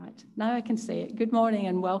Right, now I can say it. Good morning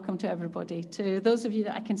and welcome to everybody. To those of you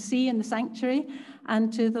that I can see in the sanctuary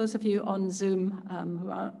and to those of you on Zoom, who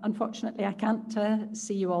are, unfortunately I can't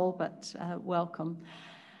see you all, but welcome.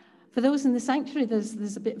 For those in the sanctuary,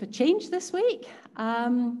 there's a bit of a change this week.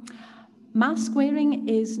 Mask wearing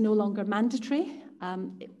is no longer mandatory.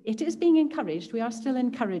 It is being encouraged. We are still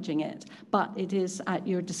encouraging it, but it is at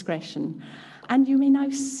your discretion. And you may now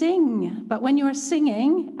sing, but when you are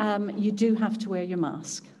singing, you do have to wear your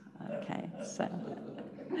mask. Okay, so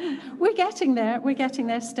we're getting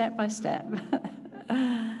there step by step.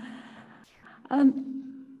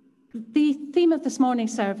 The theme of this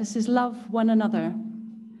morning's service is love one another,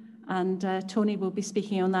 and Tony will be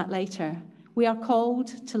speaking on that later. We are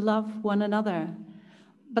called to love one another,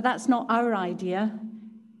 but that's not our idea.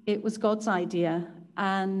 It was God's idea,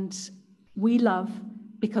 and we love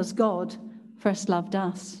because God first loved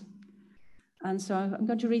us. And so I'm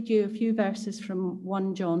going to read you a few verses from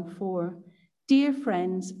 1 John 4. Dear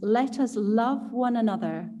friends, let us love one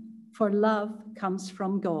another, for love comes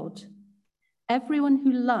from God. Everyone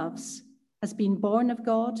who loves has been born of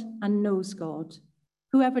God and knows God.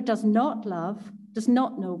 Whoever does not love does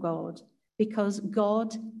not know God, because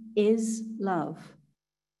God is love.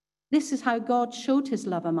 This is how God showed his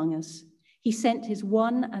love among us. He sent his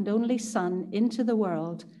one and only Son into the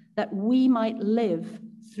world that we might live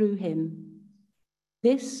through him.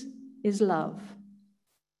 This is love.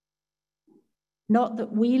 Not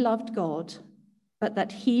that we loved God, but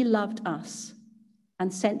that he loved us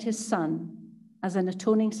and sent his Son as an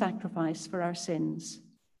atoning sacrifice for our sins.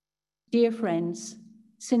 Dear friends,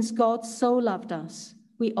 since God so loved us,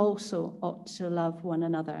 we also ought to love one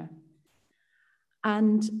another.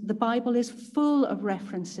 And the Bible is full of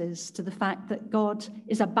references to the fact that God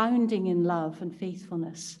is abounding in love and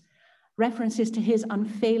faithfulness. References to his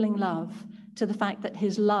unfailing love, to the fact that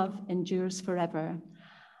his love endures forever.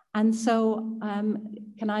 And so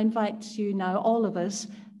can I invite you now, all of us,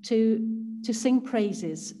 to sing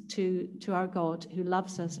praises to our God who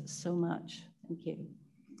loves us so much. Thank you.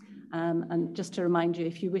 And just to remind you,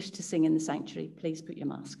 if you wish to sing in the sanctuary, please put your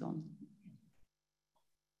mask on.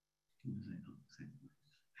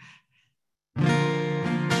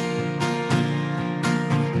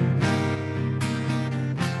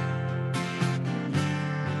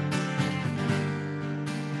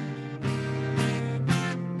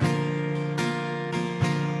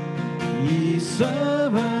 Ye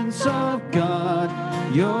servants of God,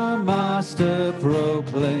 your master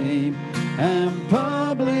proclaim, and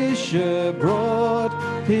publish abroad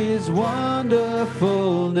his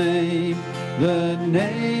wonderful name, the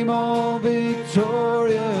name all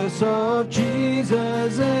victorious of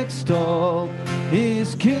Jesus extol.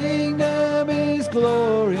 His kingdom is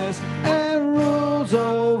glorious and rules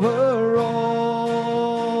over all.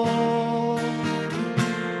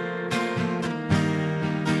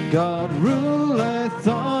 God ruleth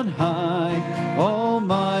on high,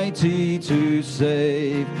 almighty to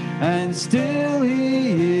save, and still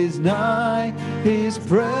he is nigh. His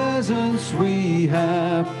presence we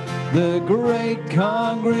have, the great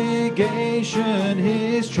congregation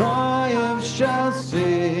his triumph shall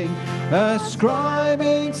sing,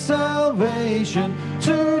 ascribing salvation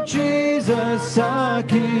to Jesus our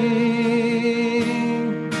King.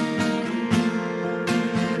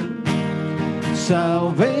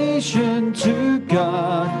 Salvation to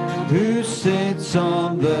God who sits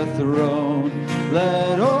on the throne.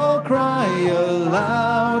 Let all cry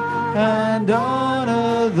aloud and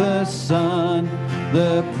honor the Son.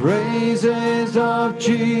 The praises of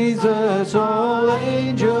Jesus all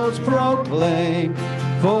angels proclaim.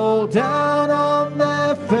 Fall down on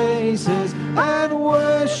their faces and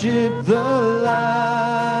worship the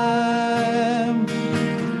Lamb.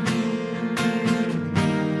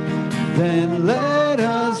 Then let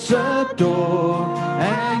us adore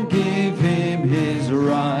and give him his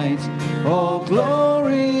right. All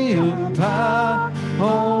glory and power,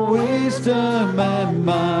 all wisdom and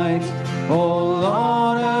might, all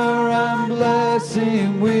honor and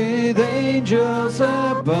blessing with angels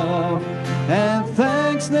above, and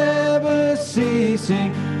thanks never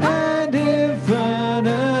ceasing and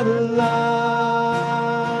infinite love.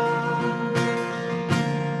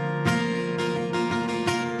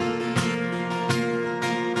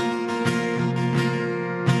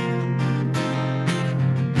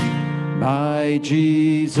 My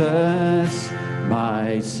Jesus,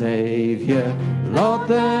 my Savior, Lord,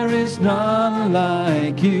 there is none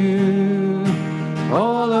like you.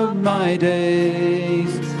 All of my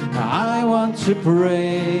days I want to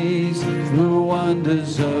praise the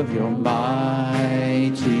wonders of your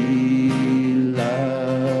mighty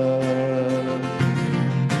love.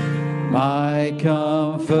 My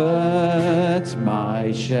comfort, comfort,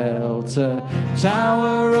 my shelter,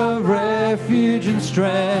 tower of refuge and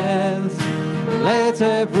strength. Let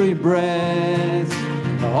every breath,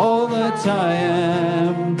 all that I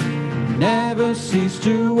am, never cease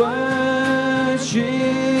to worship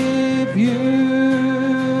you.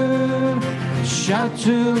 Shout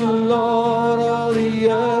to the Lord, all the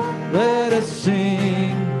earth, let us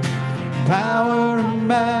sing. Power and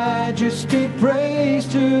majesty, praise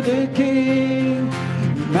to the King.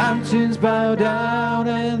 Mountains bow down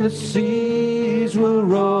and the seas will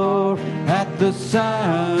roar at the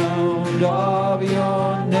sound of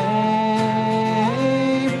your name.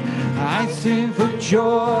 I sing for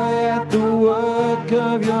joy at the work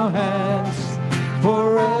of your hands.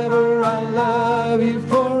 Forever I love you,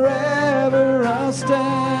 forever I'll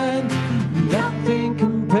stand. Nothing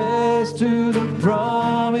compares to the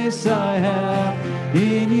promise I have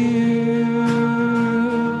in you.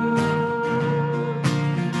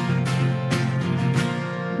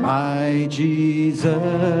 My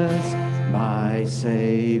Jesus, my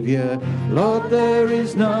Savior, Lord, there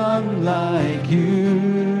is none like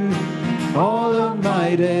you. All of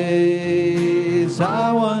my days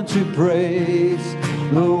I want to praise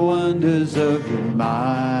the wonders of your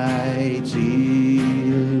mighty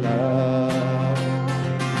love.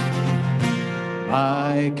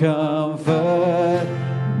 My comfort,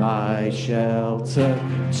 my shelter,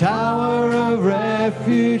 tower of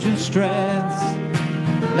refuge and strength.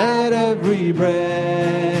 Let every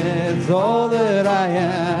breath, all that I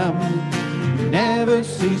am, never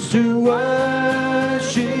cease to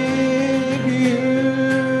worship you.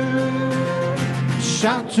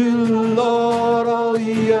 Shout to the Lord, all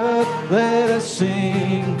the earth, let us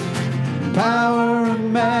sing. Power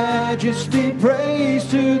and majesty, praise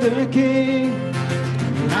to the King.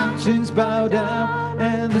 Mountains bow down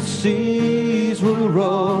and the seas will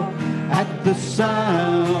roar at the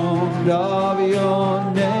sound of your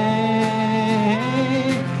name.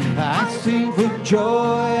 I sing for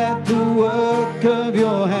joy at the work of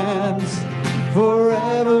your hands.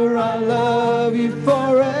 Forever I love you,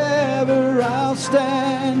 forever I'll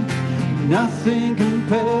stand. Nothing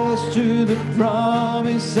compares to the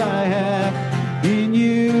promise I have in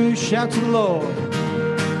you. Shout to the Lord.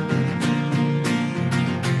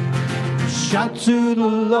 Shout to the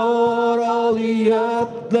Lord, all the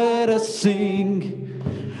earth, let us sing.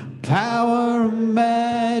 Power and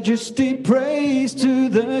majesty, praise to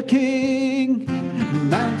the King.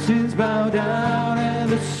 Mountains bow down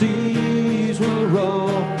and the seas will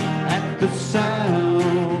roar at the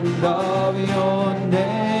sound of your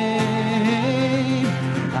name.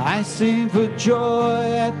 I sing for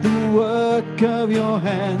joy at the work of your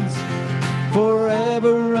hands.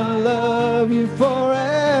 Forever I love you,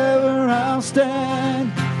 forever I'll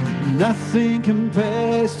stand. Nothing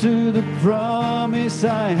compares to the promise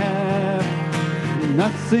I have.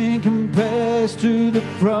 Nothing compares to the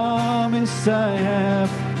promise I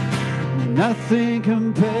have. Nothing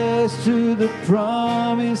compares to the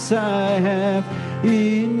promise I have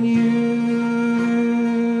in you.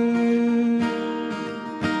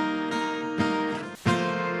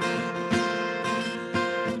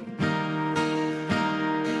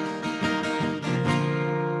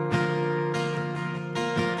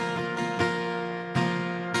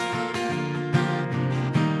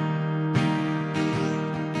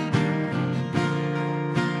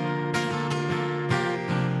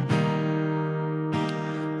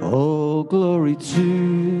 All glory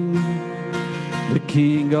to the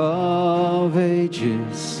King of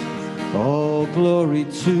ages. All glory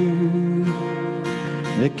to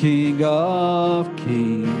the King of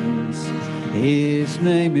kings. His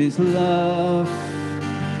name is love.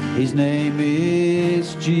 His name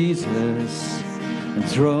is Jesus,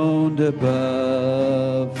 enthroned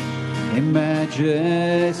above in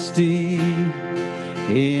majesty.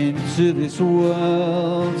 Into this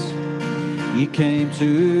world you came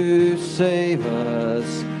to save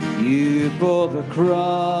us. You bore the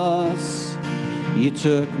cross. You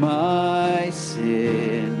took my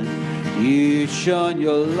sin. You shone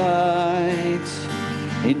your light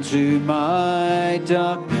into my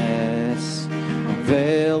darkness.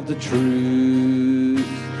 Unveiled the truth,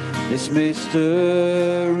 this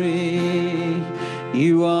mystery.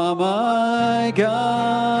 You are my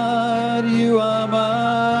God. You are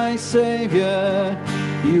my Savior.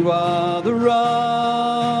 You are the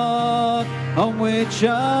rock on which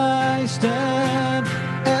I stand.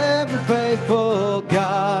 Ever faithful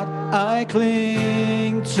God, I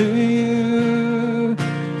cling to you.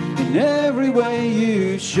 In every way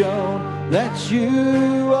you've shown that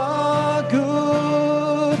you are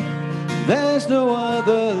good. There's no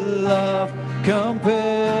other love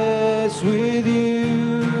compares with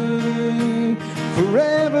you.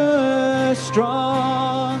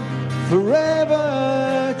 strong,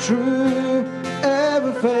 forever true,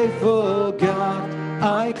 ever faithful God,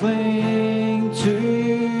 I cling to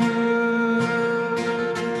you.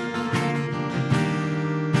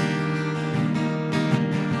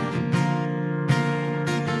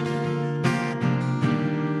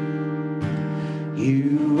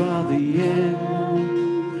 You are the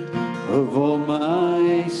end of all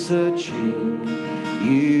my searching.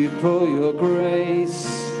 You pour your grace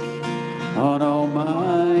on all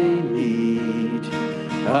my need.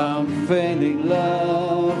 Unfailing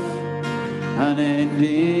love,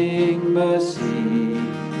 unending mercy,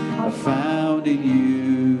 I found in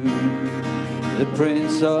you, the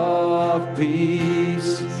Prince of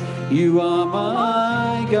Peace. You are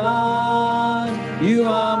my God, you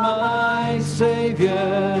are my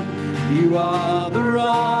Savior, you are the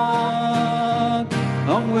rock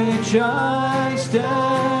on which I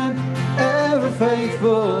stand, ever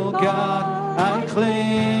faithful God, I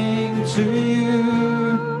cling to you.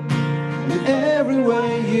 In every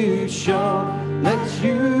way you show that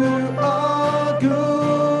you are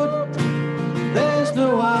good, there's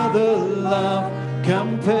no other love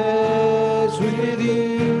compares with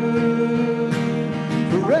you.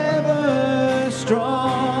 Forever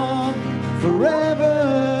strong,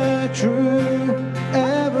 forever true,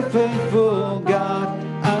 ever faithful God,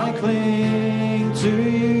 I cling to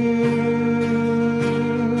you.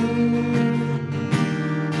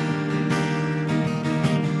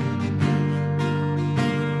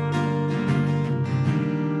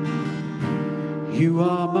 You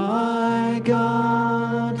are my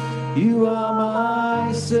God, you are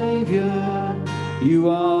my Savior, you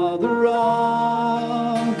are the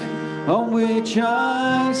rock on which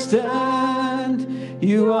I stand.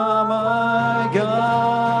 You are my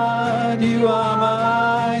God, you are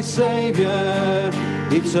my Savior,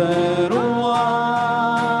 eternal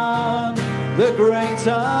one, the great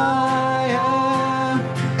I am,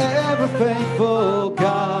 ever faithful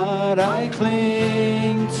God, I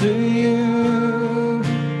cling to you.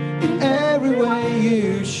 In every way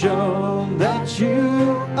you've shown that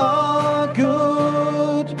you are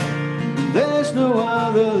good, there's no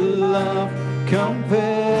other love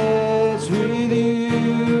compares with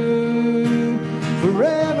you.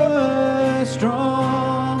 Forever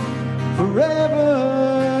strong,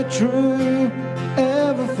 forever true,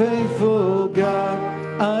 ever faithful God,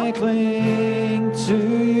 I cling to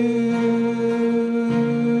you.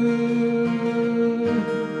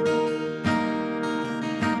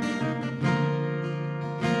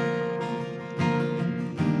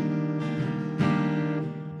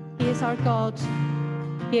 He is our God.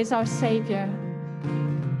 He is our Saviour.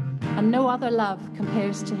 And no other love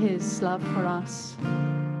compares to his love for us.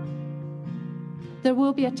 There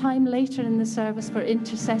will be a time later in the service for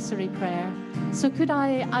intercessory prayer. So could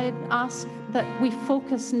I ask that we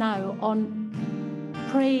focus now on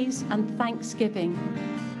praise and thanksgiving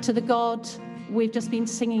to the God we've just been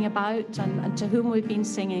singing about and to whom we've been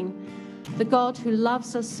singing, the God who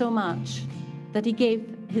loves us so much that he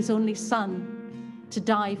gave his only Son to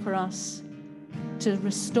die for us, to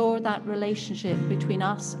restore that relationship between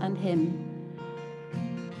us and him.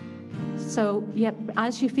 So,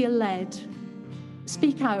 as you feel led,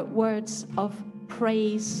 speak out words of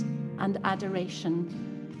praise and adoration.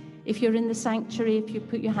 If you're in the sanctuary, if you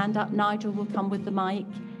put your hand up, Nigel will come with the mic.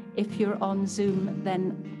 If you're on Zoom,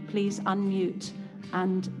 then please unmute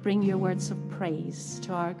and bring your words of praise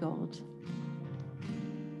to our God.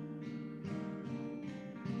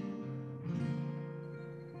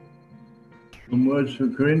 In words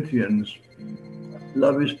of Corinthians,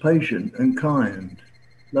 love is patient and kind.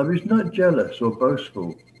 Love is not jealous or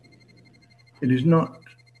boastful. It is not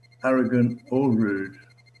arrogant or rude.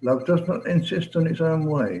 Love does not insist on its own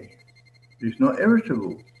way. It is not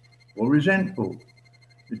irritable or resentful.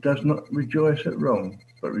 It does not rejoice at wrong,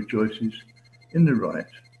 but rejoices in the right.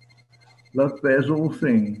 Love bears all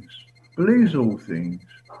things, believes all things,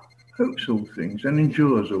 hopes all things, and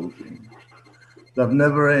endures all things. Love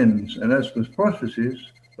never ends, and as for prophecies,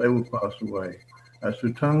 they will pass away. As for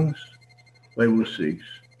tongues, they will cease.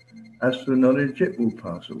 As for knowledge, it will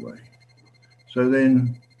pass away. So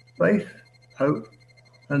then, faith, hope,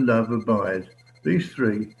 and love abide, these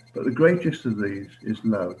three, but the greatest of these is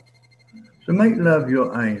love. So make love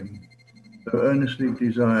your aim, so earnestly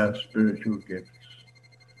desire spiritual gifts.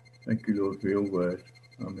 Thank you, Lord, for your word.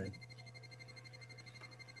 Amen.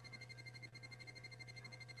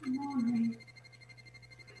 Amen.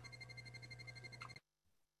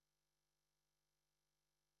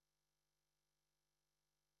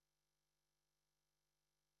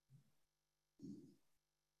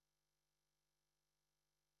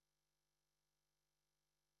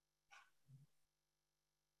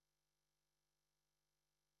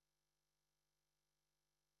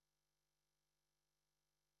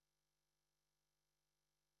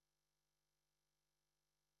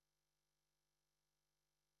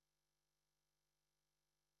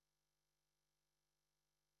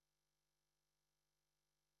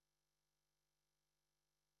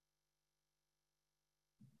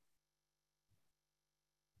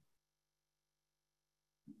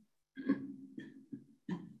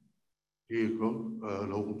 Dear God,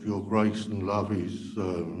 Lord, your grace and love is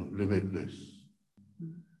limitless.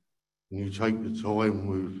 And you take the time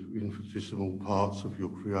with infinitesimal parts of your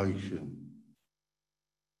creation.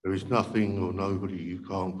 There is nothing or nobody you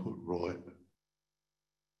can't put right.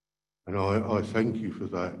 And I thank you for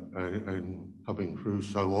that and coming through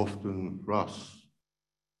so often for us.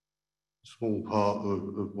 A small part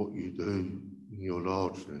of what you do in your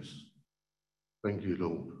largeness. Thank you,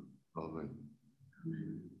 Lord. Amen.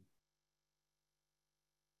 Amen.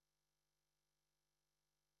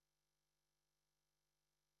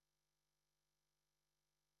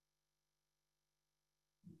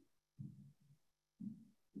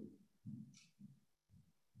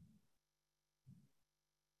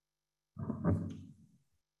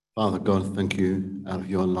 Father God, thank you out of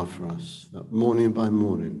your love for us, that morning by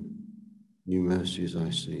morning, new mercies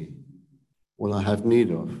I see. All I have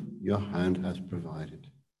need of, your hand has provided.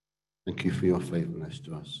 Thank you for your faithfulness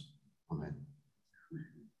to us. Amen.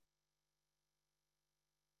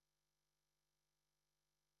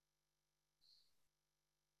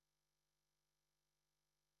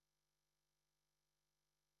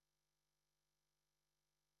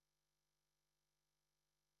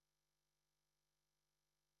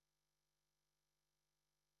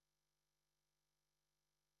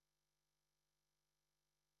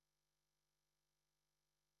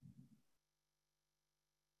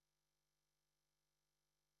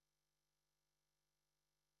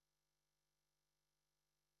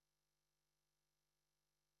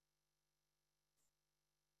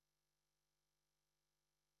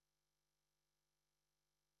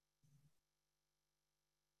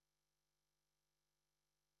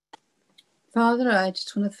 Father, I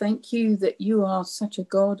just want to thank you that you are such a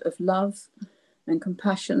God of love and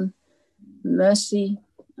compassion, mercy.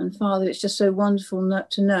 And Father, it's just so wonderful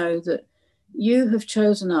to know that you have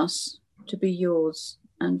chosen us to be yours.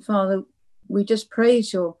 And Father, we just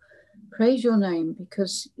praise your name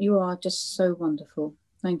because you are just so wonderful.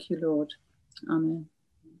 Thank you, Lord. Amen.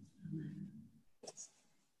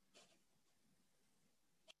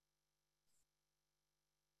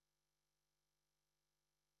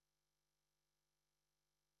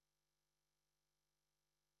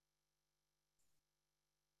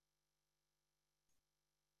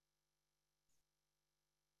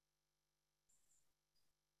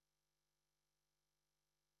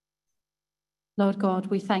 Lord God,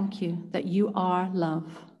 we thank you that you are love.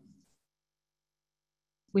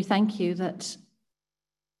 We thank you that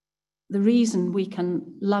the reason we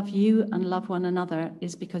can love you and love one another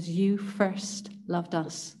is because you first loved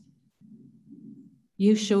us.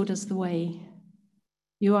 You showed us the way.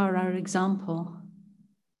 You are our example.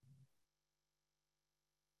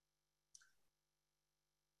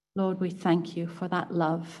 Lord, we thank you for that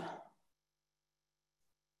love.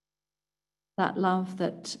 That love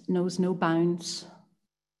that knows no bounds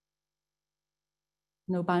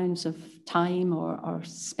of time or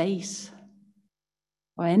space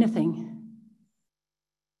or anything.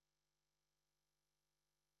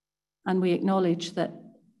 And we acknowledge that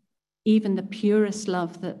even the purest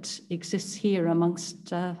love that exists here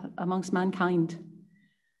amongst mankind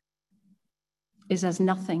is as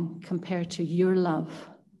nothing compared to your love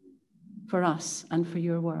for us and for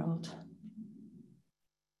your world.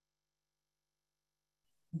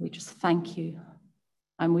 We just thank you,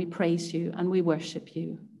 and we praise you, and we worship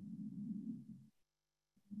you,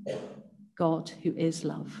 God who is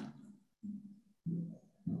love.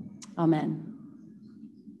 Amen.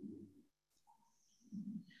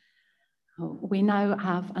 We now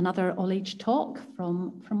have another all-age talk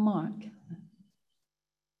from Mark.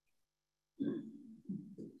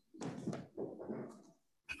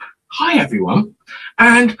 Hi everyone,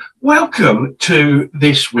 and welcome to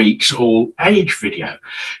this week's all-age video.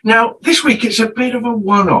 Now, this week it's a bit of a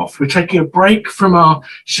one-off. We're taking a break from our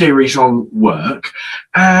series on work,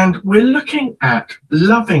 and we're looking at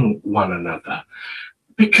loving one another.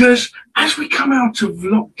 Because as we come out of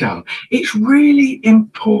lockdown, it's really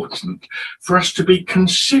important for us to be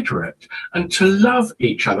considerate and to love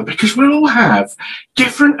each other, because we'll all have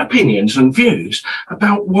different opinions and views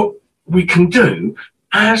about what we can do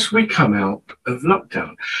as we come out of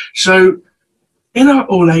lockdown. So in our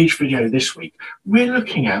all-age video this week, we're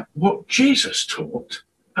looking at what Jesus taught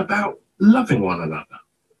about loving one another.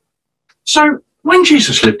 So when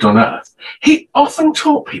Jesus lived on earth, he often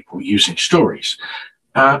taught people using stories.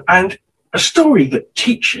 And a story that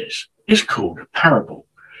teaches is called a parable.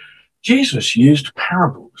 Jesus used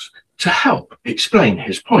parables to help explain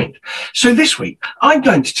his point. So this week, I'm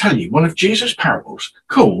going to tell you one of Jesus' parables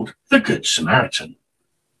called the Good Samaritan.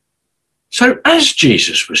 So as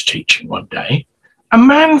Jesus was teaching one day, a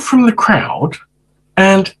man from the crowd,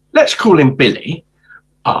 and let's call him Billy,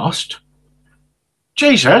 asked,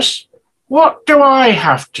 Jesus, what do I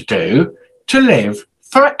have to do to live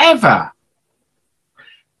forever?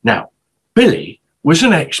 Now, Billy was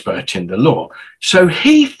an expert in the law, so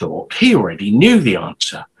he thought he already knew the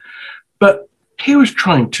answer, but he was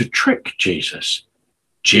trying to trick Jesus.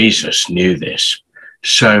 Jesus knew this,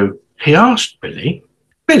 so he asked Billy,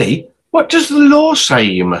 Billy, what does the law say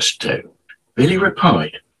you must do? Billy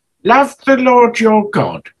replied, love the Lord your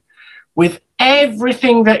God with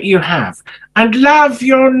everything that you have, and love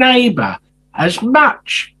your neighbor as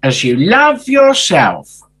much as you love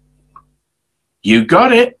yourself. You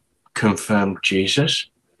got it, confirmed Jesus.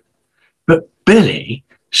 But Billy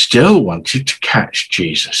still wanted to catch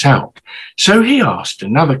Jesus out, so he asked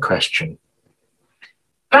another question.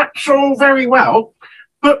 That's all very well,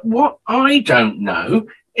 but what I don't know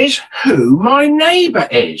is who my neighbor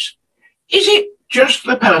is. Is it just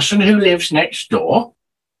the person who lives next door?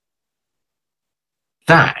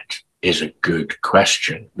 That is a good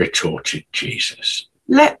question, retorted Jesus.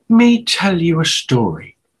 Let me tell you a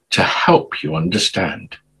story to help you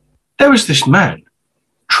understand. There was this man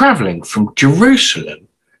traveling from Jerusalem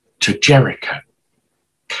to Jericho.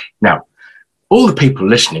 Now, all the people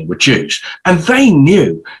listening were Jews, and they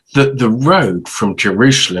knew that the road from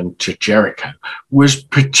Jerusalem to Jericho was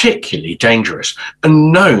particularly dangerous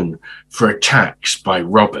and known for attacks by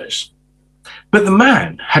robbers. But the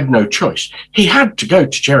man had no choice. He had to go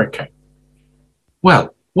to Jericho.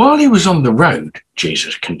 Well, while he was on the road,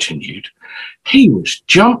 Jesus continued, he was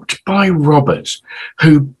jumped by robbers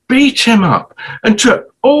who beat him up and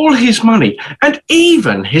took all his money and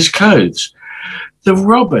even his clothes. The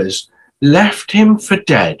robbers left him for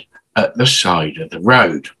dead at the side of the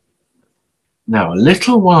road. Now, a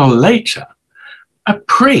little while later, a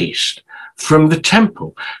priest from the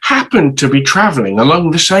temple happened to be traveling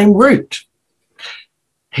along the same route.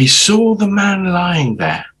 He saw the man lying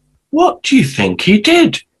there. What do you think he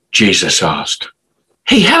did? Jesus asked.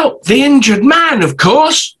 He helped the injured man, of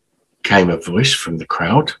course, came a voice from the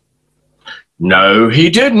crowd. No, he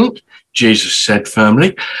didn't, Jesus said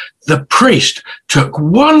firmly. The priest took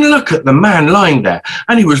one look at the man lying there,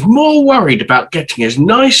 and he was more worried about getting his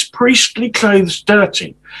nice priestly clothes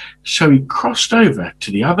dirty. So he crossed over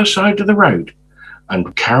to the other side of the road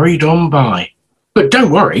and carried on by. But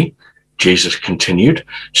don't worry, Jesus continued.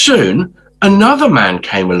 Soon, another man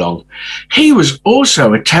came along. He was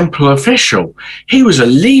also a temple official. He was a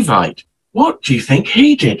Levite. What do you think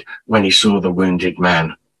he did when he saw the wounded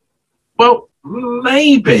man? Well,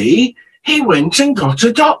 maybe he went and got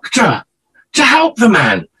a doctor to help the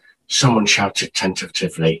man, someone shouted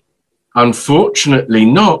tentatively. Unfortunately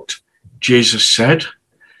not, Jesus said.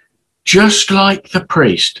 Just like the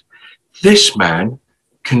priest, this man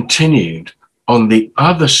continued on the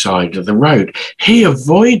other side of the road. He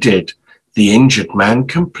avoided the injured man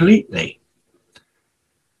completely.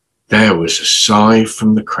 There was a sigh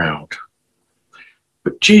from the crowd.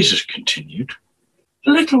 But Jesus continued.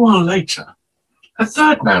 A little while later, a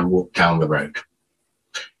third man walked down the road.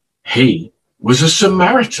 He was a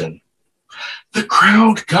Samaritan. The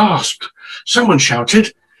crowd gasped. Someone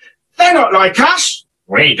shouted, "They're not like us."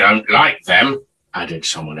 "We don't like them," added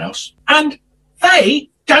someone else. "And they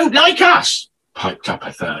don't like us," piped up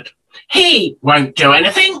a third. "He won't do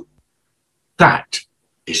anything." That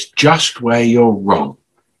is just where you're wrong,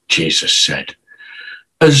 Jesus said.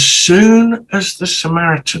 As soon as the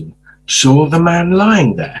Samaritan saw the man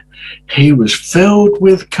lying there, he was filled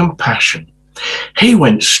with compassion. He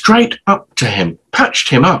went straight up to him, patched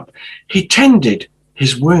him up. He tended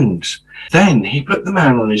his wounds. Then he put the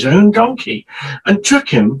man on his own donkey and took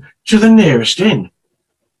him to the nearest inn.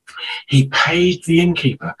 He paid the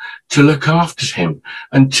innkeeper to look after him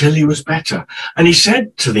until he was better. And he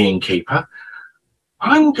said to the innkeeper,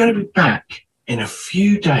 "I'm going to be back in a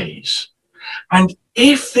few days. And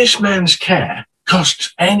if this man's care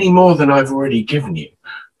costs any more than I've already given you,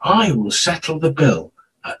 I will settle the bill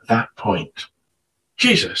at that point."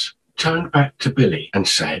 Jesus turned back to Billy and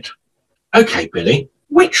said, "Okay, Billy,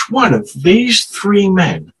 which one of these three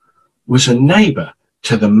men was a neighbor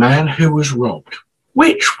to the man who was robbed?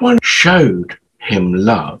 Which one showed him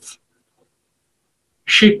love?"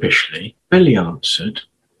 Sheepishly, Billy answered,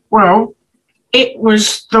 "Well, it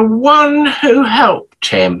was the one who helped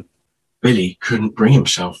him." Billy couldn't bring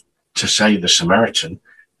himself to say the Samaritan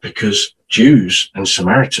because Jews and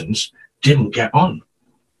Samaritans didn't get on.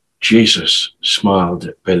 Jesus smiled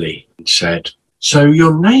at Billy and said, "So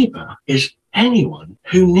your neighbor is anyone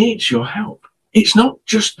who needs your help. It's not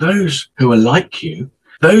just those who are like you,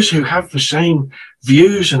 those who have the same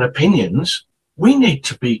views and opinions. We need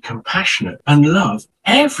to be compassionate and love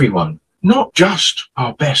everyone not just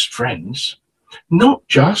our best friends, not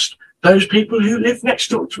just those people who live next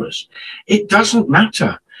door to us. It doesn't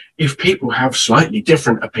matter if people have slightly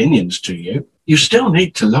different opinions to you, you still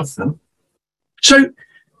need to love them. So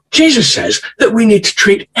Jesus says that we need to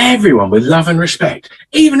treat everyone with love and respect,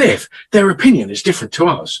 even if their opinion is different to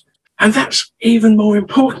ours. And that's even more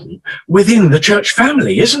important within the church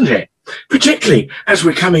family, isn't it? Particularly as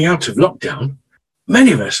we're coming out of lockdown,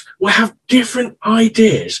 many of us will have different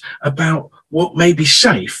ideas about what may be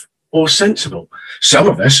safe or sensible. Some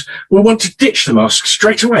of us will want to ditch the mask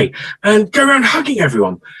straight away and go around hugging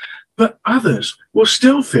everyone, but others will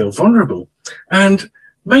still feel vulnerable and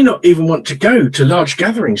may not even want to go to large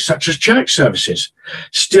gatherings such as church services.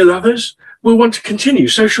 Still others will want to continue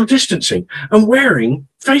social distancing and wearing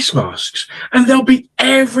face masks, and there'll be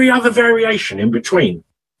every other variation in between.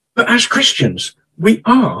 But as Christians, we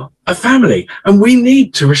are a family and we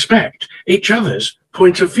need to respect each other's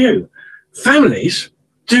point of view. Families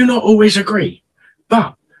do not always agree,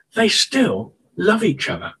 but they still love each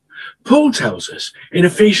other. Paul tells us in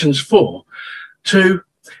Ephesians 4 to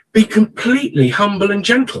be completely humble and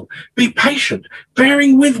gentle, be patient,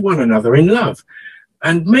 bearing with one another in love,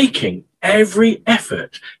 and making every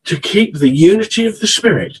effort to keep the unity of the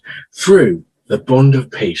Spirit through the bond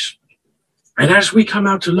of peace. And as we come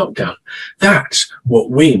out of lockdown, that's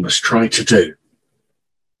what we must try to do.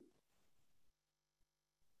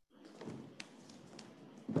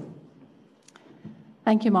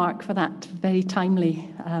 Thank you, Mark, for that very timely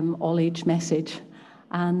all-age message.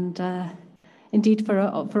 And indeed,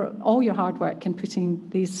 for all your hard work in putting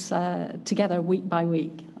these together week by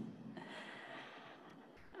week.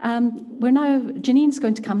 Janine's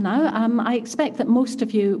going to come now. I expect that most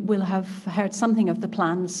of you will have heard something of the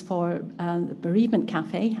plans for the Bereavement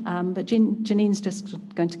Cafe, but Janine's just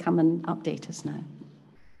going to come and update us now.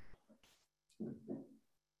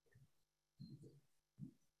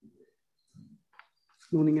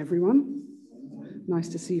 Morning, everyone. Nice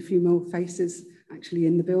to see a few more faces actually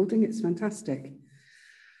in the building. It's fantastic.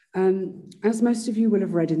 As most of you will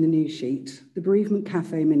have read in the news sheet, the Bereavement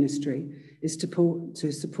Cafe ministry is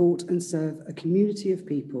to support and serve a community of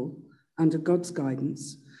people under God's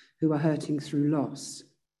guidance who are hurting through loss.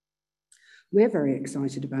 We're very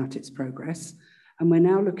excited about its progress, and we're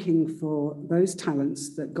now looking for those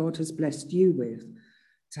talents that God has blessed you with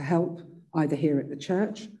to help either here at the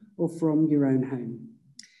church or from your own home.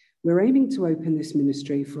 We're aiming to open this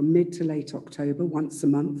ministry from mid to late October, once a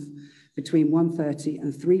month, between 1:30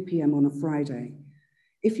 and 3 p.m. on a Friday.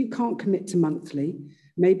 If you can't commit to monthly,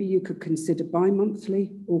 maybe you could consider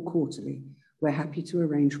bi-monthly or quarterly. We're happy to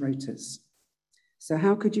arrange rotas. So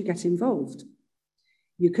how could you get involved?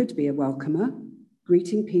 You could be a welcomer,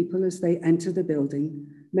 greeting people as they enter the building,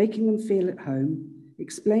 making them feel at home,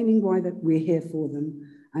 explaining why that we're here for them,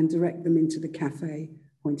 and direct them into the cafe,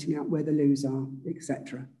 pointing out where the loos are,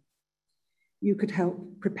 etc. You could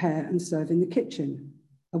help prepare and serve in the kitchen,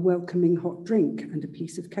 a welcoming hot drink and a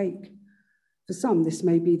piece of cake. For some, this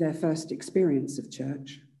may be their first experience of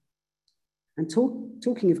church. And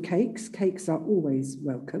talking of cakes, cakes are always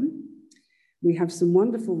welcome. We have some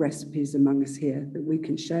wonderful recipes among us here that we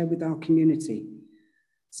can share with our community.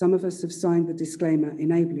 Some of us have signed the disclaimer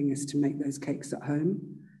enabling us to make those cakes at home,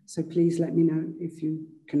 so please let me know if you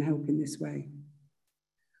can help in this way.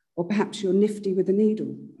 Or perhaps you're nifty with a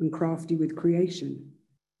needle and crafty with creation.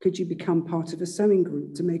 Could you become part of a sewing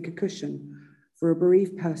group to make a cushion for a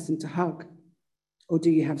bereaved person to hug? Or do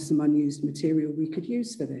you have some unused material we could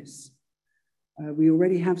use for this? We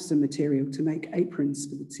already have some material to make aprons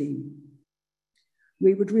for the team.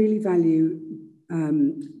 We would really value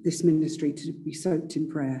this ministry to be soaked in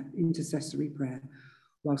prayer, intercessory prayer,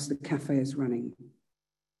 whilst the cafe is running.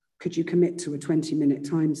 Could you commit to a 20-minute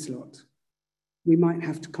time slot? We might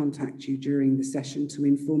have to contact you during the session to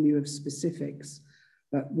inform you of specifics,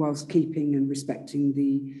 but whilst keeping and respecting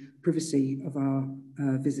the privacy of our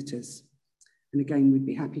visitors. And again, we'd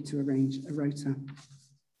be happy to arrange a rota.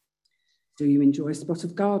 Do you enjoy a spot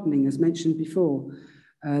of gardening? As mentioned before,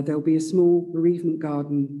 there'll be a small bereavement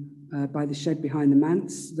garden by the shed behind the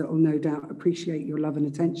manse that will no doubt appreciate your love and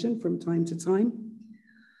attention from time to time.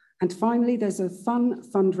 And finally, there's a fun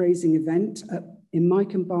fundraising event in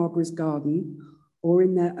Mike and Barbara's garden or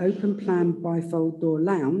in their open plan bifold door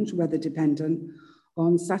lounge, weather dependent,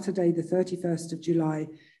 on Saturday, the 31st of July,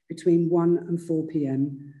 between 1 and 4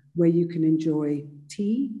 p.m, where you can enjoy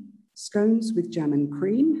tea, scones with jam and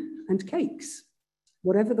cream, and cakes.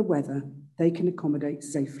 Whatever the weather, they can accommodate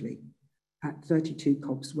safely at 32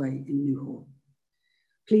 Cobbs Way in Newhall.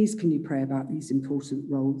 Please can you pray about these important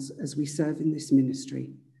roles as we serve in this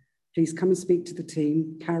ministry? Please come and speak to the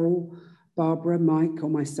team, Carol, Barbara, Mike, or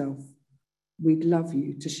myself. we'd love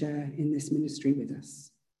you to share in this ministry with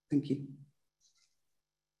us. Thank you.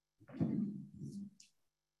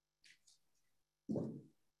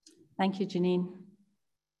 Thank you, Janine.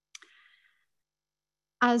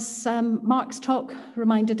 As Mark's talk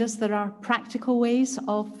reminded us, there are practical ways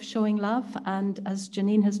of showing love, and as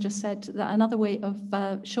Janine has just said, that another way of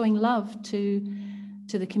showing love to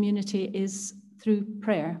the community is through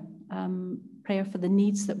prayer, prayer for the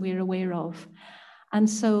needs that we're aware of. And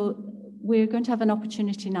so we're going to have an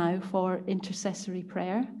opportunity now for intercessory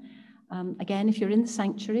prayer. Again, if you're in the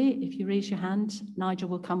sanctuary, if you raise your hand, Nigel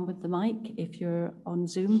will come with the mic. If you're on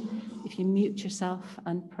Zoom, if you mute yourself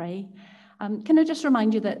and pray. Can I just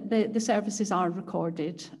remind you that the services are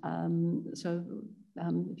recorded,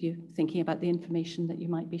 if you're thinking about the information that you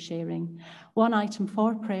might be sharing. One item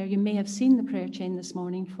for prayer, you may have seen the prayer chain this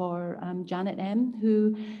morning for Janet M,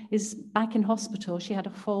 who is back in hospital. She had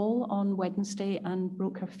a fall on Wednesday and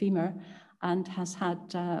broke her femur and has had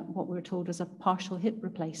what we're told is a partial hip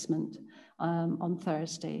replacement on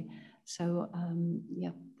Thursday. So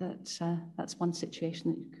that's one situation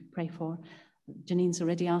that you could pray for. Janine's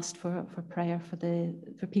already asked for prayer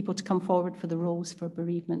for people to come forward for the Rose for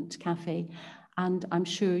Bereavement Cafe, and I'm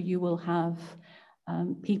sure you will have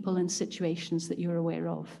people in situations that you're aware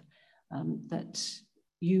of that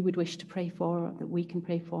you would wish to pray for, that we can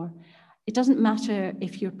pray for. It doesn't matter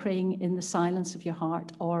if you're praying in the silence of your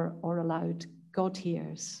heart or aloud. God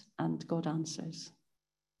hears and God answers.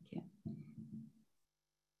 Thank you.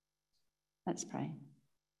 Let's pray.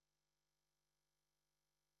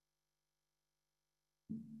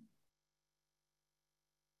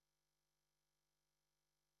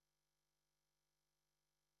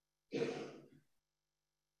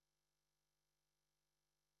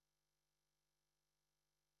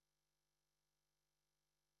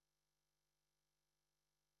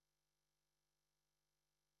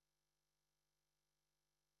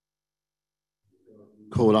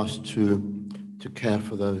 Call us to care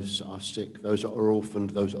for those that are sick, those that are orphaned,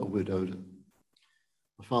 those that are widowed.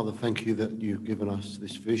 Father, thank you that you've given us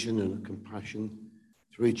this vision and compassion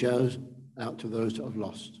to reach out to those that have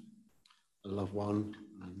lost a loved one.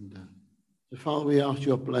 And so, Father, we ask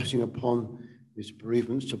your blessing upon this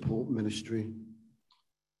bereavement support ministry.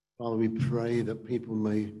 Father, we pray that people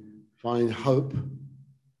may find hope,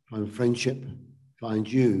 find friendship,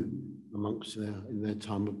 find you amongst in their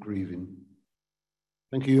time of grieving.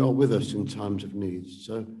 Thank you, you are with us in times of need.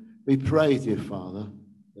 So we pray, dear Father,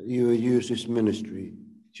 that you will use this ministry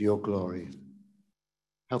to your glory.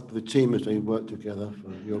 Help the team as they work together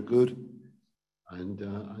for your good and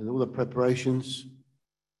all the preparations.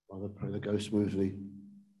 Father, pray they go smoothly.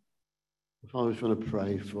 Father, I just want to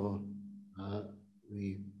pray for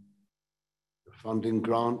the funding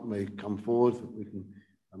grant may come forward, that we can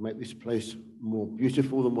make this place more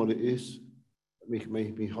beautiful than what it is, that we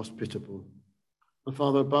may be hospitable. And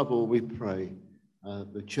Father, above all, we pray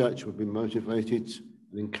the church will be motivated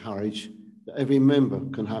and encouraged, that every member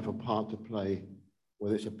can have a part to play,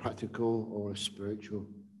 whether it's a practical or a spiritual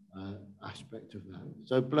aspect of that.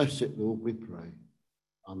 So bless it, Lord, we pray.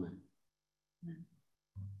 Amen. Amen.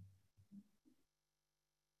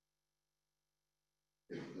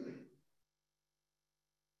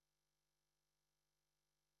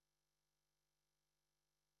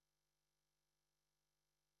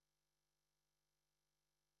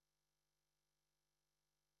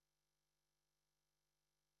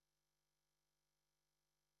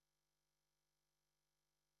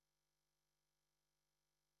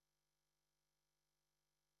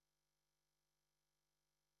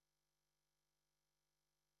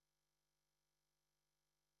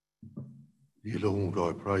 Dear Lord,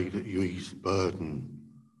 I pray that you ease the burden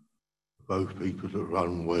of both people that are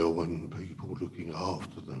unwell and people looking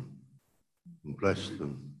after them, and bless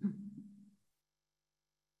them,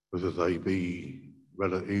 whether they be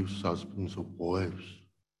relatives, husbands or wives,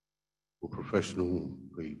 or professional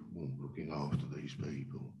people looking after these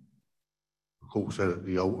people. Of course,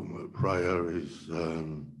 the ultimate prayer is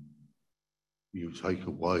you take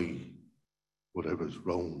away whatever's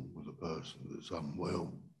wrong with a person that's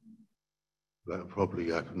unwell. That'll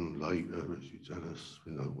probably happen later, as you tell us,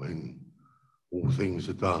 when all things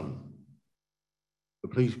are done.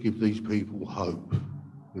 But please give these people hope,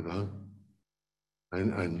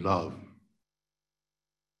 and love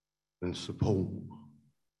and support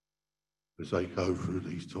as they go through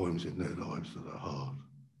these times in their lives that are hard.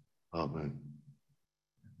 Amen.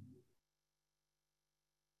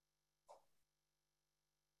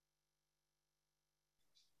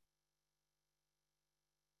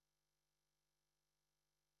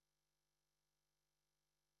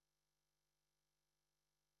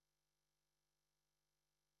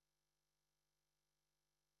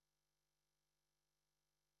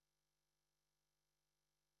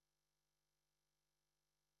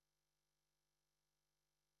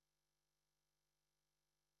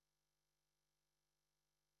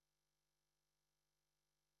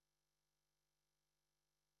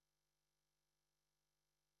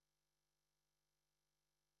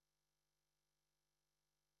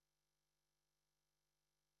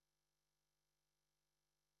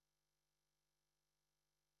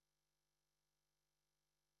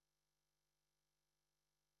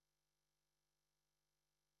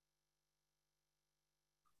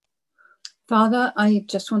 Father, I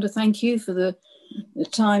just want to thank you for the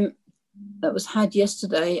time that was had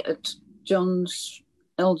yesterday at John's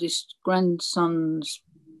eldest grandson's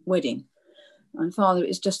wedding. And Father,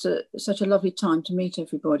 it's just such a lovely time to meet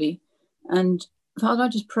everybody. And Father, I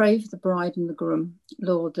just pray for the bride and the groom,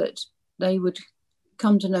 Lord, that they would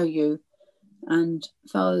come to know you. And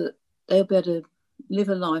Father, they'll be able to live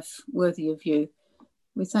a life worthy of you.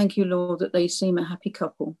 We thank you, Lord, that they seem a happy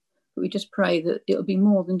couple. But we just pray that it'll be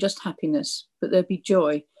more than just happiness, but there'll be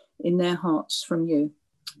joy in their hearts from you.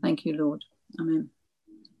 Thank you, Lord. Amen.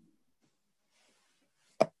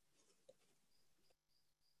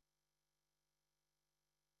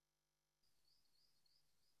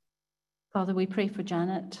 Father, we pray for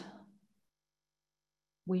Janet.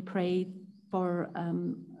 We pray for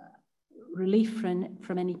relief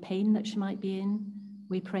from any pain that she might be in.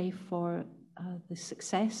 We pray for the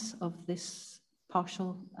success of this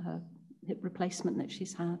partial hip replacement that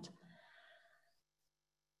she's had.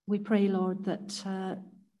 We pray, Lord, that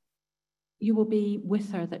you will be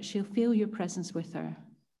with her, that she'll feel your presence with her.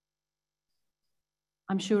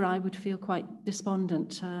 I'm sure I would feel quite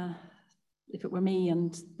despondent if it were me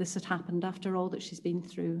and this had happened after all that she's been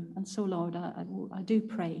through. And so, Lord, I do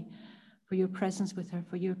pray for your presence with her,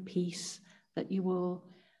 for your peace, that you will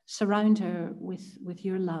surround her with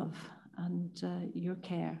your love and your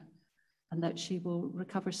care, and that she will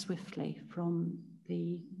recover swiftly from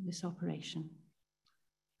this operation.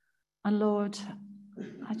 And Lord,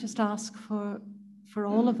 I just ask for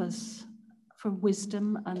all of us, for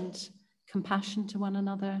wisdom and compassion to one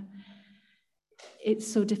another. It's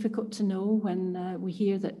so difficult to know when we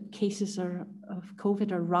hear that cases of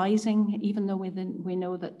COVID are rising, even though we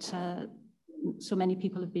know that so many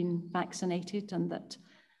people have been vaccinated and that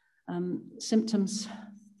symptoms,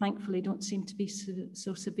 thankfully, don't seem to be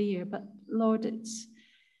so severe. But Lord, it's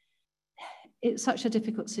such a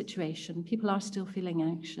difficult situation. People are still feeling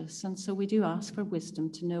anxious. And so we do ask for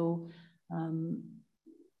wisdom to know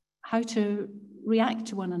how to react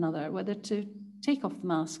to one another, whether to take off the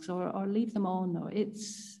masks or leave them on. Or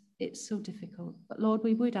it's so difficult. But Lord,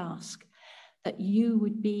 we would ask that you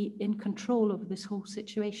would be in control of this whole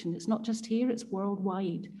situation. It's not just here, it's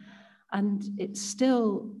worldwide. And it's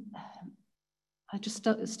still, I just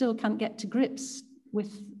still can't get to grips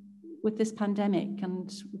with this pandemic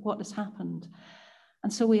and what has happened.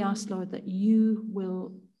 And so we ask, Lord, that you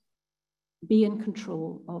will be in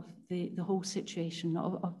control of the whole situation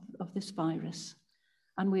of this virus.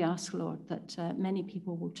 And we ask, Lord, that many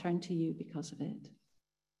people will turn to you because of it.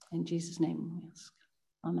 In Jesus' name we ask.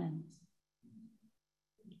 Amen.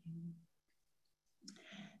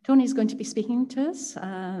 Tony's going to be speaking to us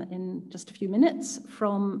in just a few minutes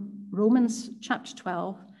from Romans chapter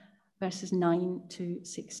 12, verses 9 to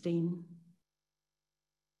 16.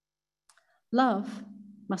 Love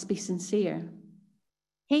must be sincere.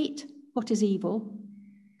 Hate what is evil.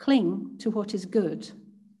 Cling to what is good.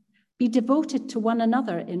 Be devoted to one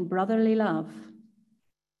another in brotherly love.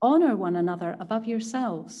 Honor one another above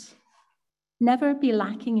yourselves. Never be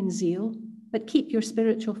lacking in zeal, but keep your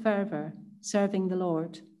spiritual fervor, serving the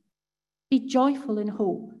Lord. Be joyful in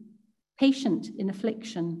hope, patient in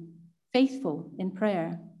affliction, faithful in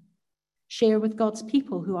prayer. Share with God's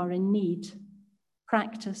people who are in need.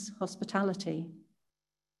 Practice hospitality.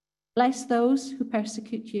 Bless those who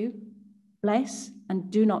persecute you. Bless and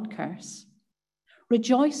do not curse.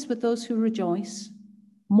 Rejoice with those who rejoice.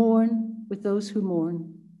 Mourn with those who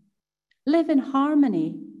mourn. Live in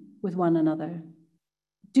harmony with one another.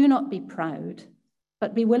 Do not be proud,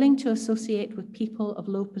 but be willing to associate with people of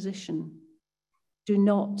low position. Do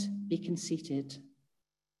not be conceited.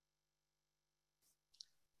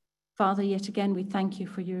 Father, yet again, we thank you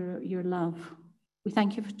for your love. We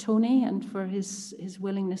thank you for Tony and for his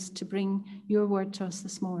willingness to bring your word to us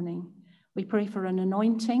this morning. We pray for an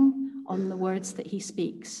anointing on the words that he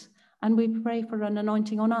speaks. And we pray for an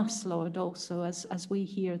anointing on us, Lord, also as we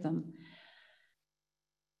hear them.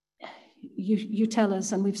 You tell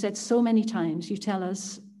us, and we've said so many times, you tell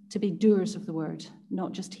us to be doers of the word,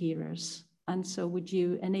 not just hearers. And so would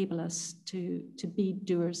you enable us to be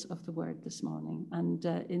doers of the word this morning and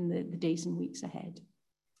in the days and weeks ahead.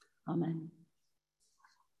 Amen.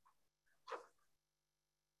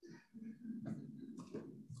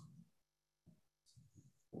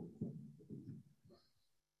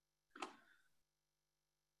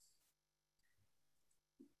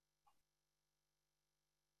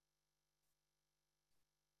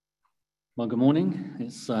 Well, good morning.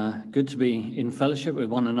 It's good to be in fellowship with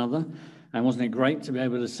one another. And wasn't it great to be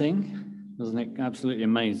able to sing? Wasn't it absolutely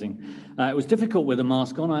amazing? It was difficult with a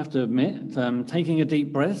mask on, I have to admit. Taking a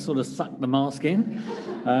deep breath sort of sucked the mask in.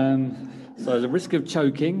 So there's a risk of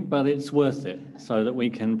choking, but it's worth it so that we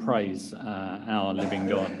can praise our living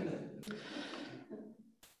God.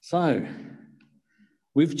 So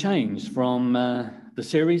we've changed from the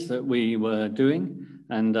series that we were doing,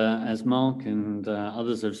 and as Mark and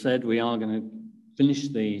others have said, we are going to finish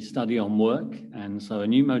the study on work, and so a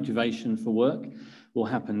new motivation for work will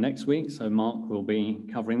happen next week, so Mark will be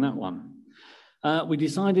covering that one. We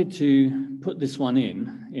decided to put this one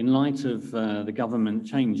in light of the government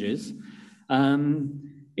changes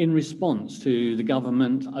in response to the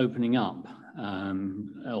government opening up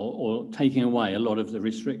or taking away a lot of the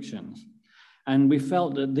restrictions. And we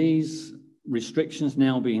felt that these restrictions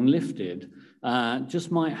now being lifted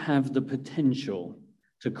just might have the potential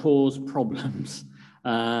to cause problems.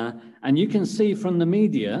 And you can see from the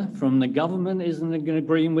media, from the government isn't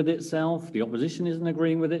agreeing with itself, the opposition isn't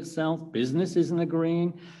agreeing with itself, business isn't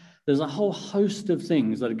agreeing. There's a whole host of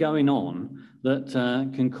things that are going on that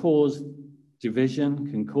can cause division,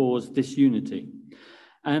 can cause disunity.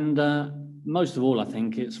 And most of all, I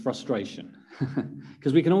think it's frustration.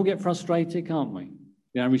 Because we can all get frustrated, can't we?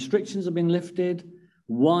 You know, restrictions have been lifted.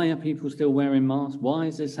 Why are people still wearing masks? Why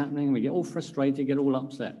is this happening? We get all frustrated, get all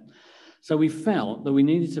upset. So we felt that we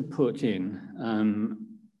needed to put in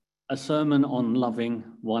a sermon on loving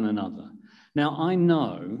one another. Now, I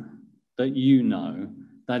know that you know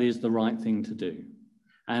that is the right thing to do.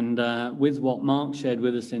 And with what Mark shared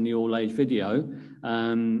with us in the all-age video,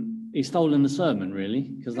 he's stolen the sermon, really,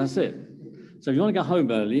 because that's it. So if you want to go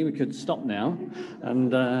home early, we could stop now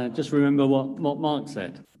and just remember what Mark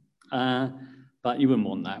said. But you wouldn't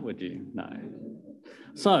want that, would you? No.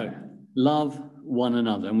 So, love one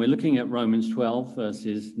another. And we're looking at Romans 12,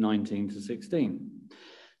 verses 19 to 16.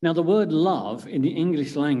 Now, the word love in the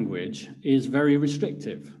English language is very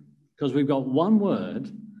restrictive because we've got one word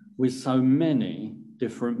with so many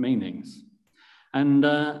different meanings. And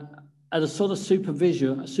at a sort of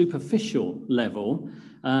superficial level,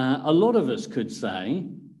 a lot of us could say,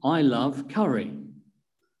 I love curry.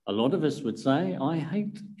 A lot of us would say, I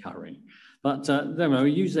hate curry. But we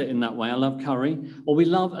use it in that way. I love curry. Or we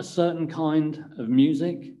love a certain kind of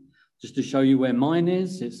music. Just to show you where mine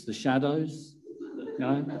is, it's the Shadows. You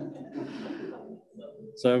know?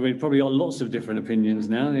 So we've probably got lots of different opinions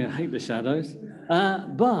now. I hate the Shadows.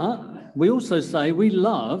 But we also say we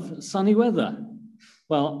love sunny weather.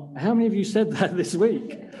 Well, how many of you said that this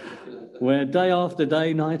week? Where day after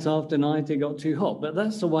day, night after night, it got too hot. But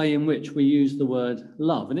that's the way in which we use the word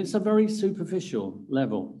love. And it's a very superficial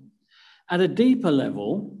level. At a deeper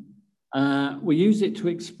level, we use it to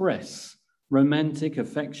express romantic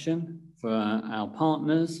affection for our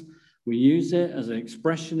partners. We use it as an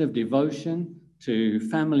expression of devotion to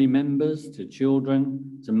family members, to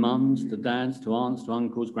children, to mums, to dads, to aunts, to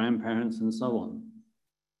uncles, grandparents, and so on.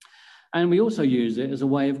 And we also use it as a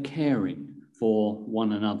way of caring for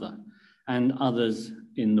one another and others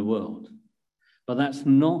in the world. But that's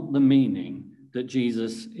not the meaning that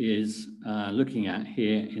Jesus is looking at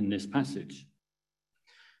here in this passage.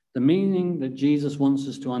 The meaning that Jesus wants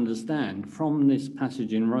us to understand from this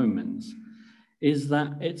passage in Romans is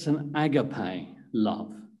that it's an agape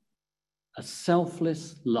love, a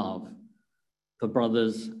selfless love for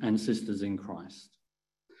brothers and sisters in Christ.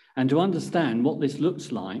 And to understand what this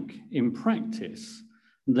looks like in practice,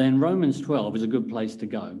 then Romans 12 is a good place to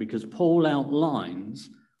go because Paul outlines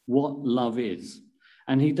what love is.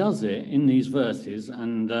 And he does it in these verses,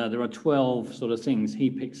 and there are 12 sort of things he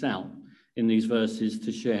picks out in these verses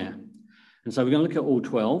to share. And so we're going to look at all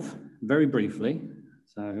 12 very briefly,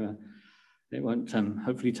 so it won't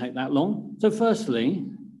hopefully take that long. So firstly,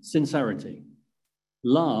 sincerity.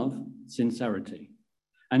 Love, sincerity.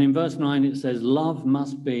 And in verse 9 it says, love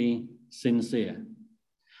must be sincere.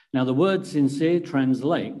 Now the word sincere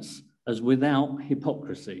translates as without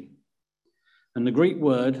hypocrisy. And the Greek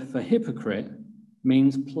word for hypocrite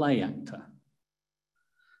means play actor.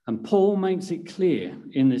 And Paul makes it clear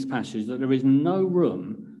in this passage that there is no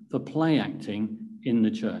room for play acting in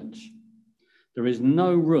the church. There is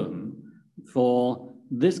no room for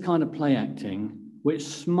this kind of play acting which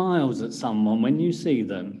smiles at someone when you see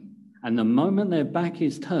them, and the moment their back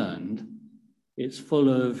is turned, it's full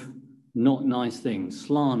of not nice things,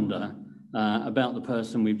 slander about the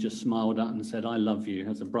person we've just smiled at and said, I love you,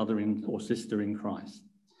 as a brother or sister in Christ.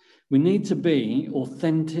 We need to be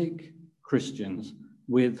authentic Christians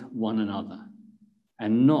with one another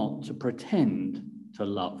and not to pretend to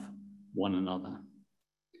love one another.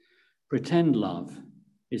 Pretend love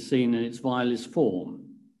is seen in its vilest form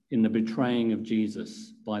in the betraying of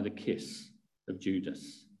Jesus by the kiss of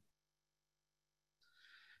Judas.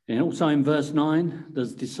 And also in verse 9,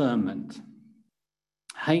 there's discernment.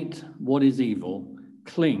 Hate what is evil,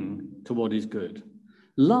 cling to what is good.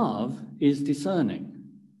 Love is discerning,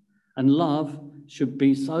 and love should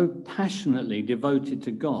be so passionately devoted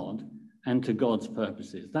to God and to God's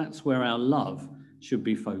purposes. That's where our love should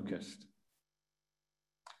be focused.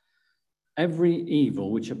 Every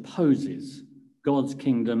evil which opposes God's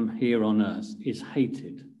kingdom here on earth is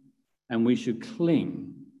hated, and we should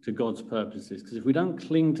cling to God's purposes, because if we don't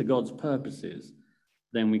cling to God's purposes,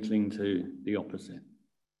 then we cling to the opposite.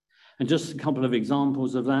 And just a couple of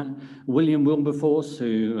examples of that. William Wilberforce,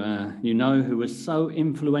 who you know, who was so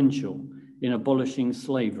influential in abolishing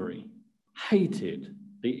slavery, hated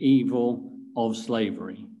the evil of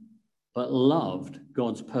slavery, but loved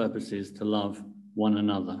God's purposes to love one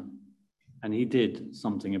another. And he did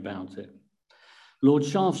something about it. Lord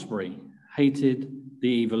Shaftesbury hated the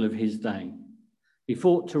evil of his day. He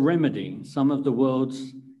fought to remedy some of the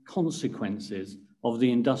world's consequences of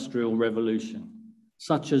the Industrial Revolution,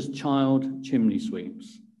 such as child chimney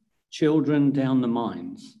sweeps, children down the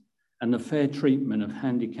mines, and the fair treatment of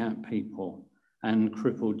handicapped people and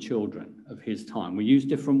crippled children of his time. We use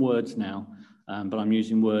different words now, but I'm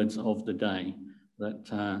using words of the day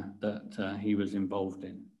that he was involved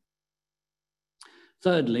in.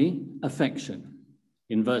 Thirdly, affection.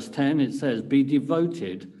 In verse 10, it says, be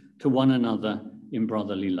devoted to one another in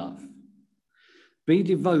brotherly love. Be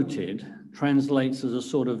devoted translates as a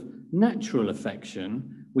sort of natural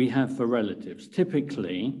affection we have for relatives,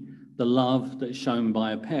 typically the love that's shown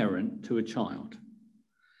by a parent to a child.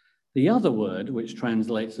 The other word, which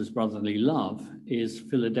translates as brotherly love, is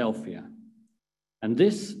Philadelphia. And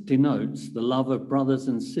this denotes the love of brothers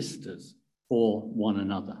and sisters for one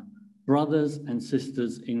another. Brothers and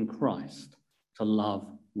sisters in Christ to love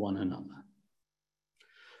one another.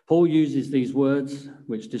 Paul uses these words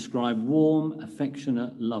which describe warm,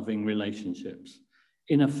 affectionate, loving relationships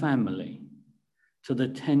in a family, to the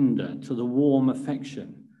tender, to the warm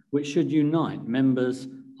affection, which should unite members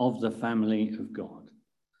of the family of God.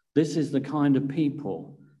 This is the kind of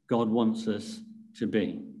people God wants us to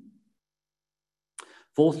be.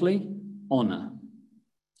 Fourthly, honor.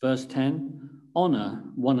 Verse 10, honor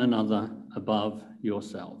one another above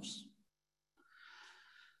yourselves.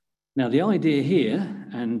 Now, the idea here,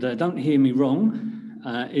 and don't hear me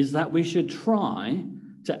wrong, is that we should try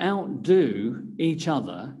to outdo each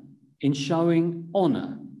other in showing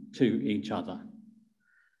honor to each other.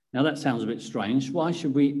 Now, that sounds a bit strange. Why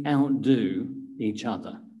should we outdo each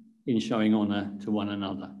other in showing honor to one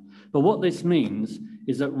another? But what this means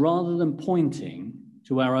is that rather than pointing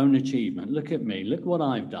to our own achievement, look at me, look what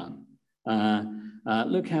I've done,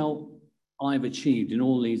 look how I've achieved in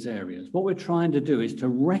all these areas. What we're trying to do is to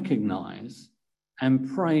recognize and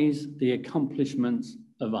praise the accomplishments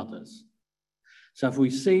of others. So if we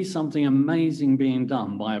see something amazing being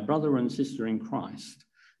done by a brother and sister in Christ,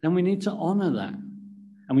 then we need to honor that.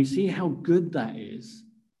 And we see how good that is.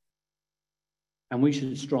 And we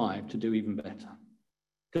should strive to do even better.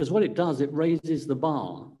 Because what it does, it raises the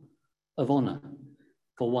bar of honor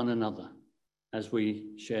for one another as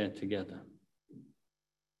we share together.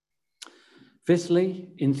 Fifthly,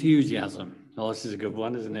 enthusiasm. Oh, this is a good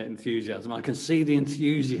one, isn't it? Enthusiasm. I can see the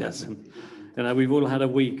enthusiasm. You know, we've all had a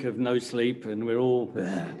week of no sleep and we're all,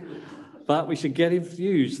 but we should get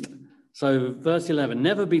enthused. So verse 11,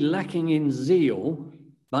 never be lacking in zeal,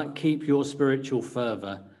 but keep your spiritual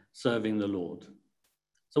fervor serving the Lord.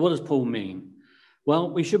 So what does Paul mean?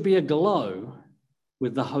 Well, we should be aglow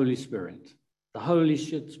with the Holy Spirit. The Holy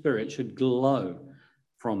Spirit should glow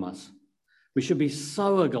from us. We should be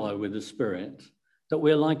so aglow with the Spirit that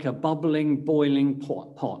we're like a bubbling, boiling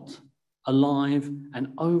pot, alive and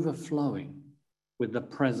overflowing with the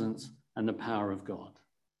presence and the power of God.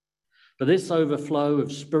 But this overflow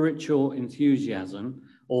of spiritual enthusiasm,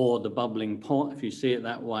 or the bubbling pot, if you see it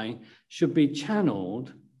that way, should be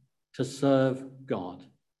channeled to serve God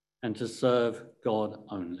and to serve God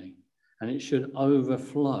only. And it should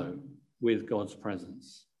overflow with God's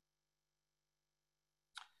presence.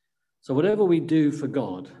 So whatever we do for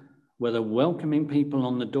God, whether welcoming people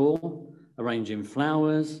on the door, arranging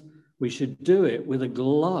flowers, we should do it with a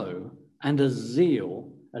glow and a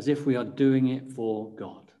zeal as if we are doing it for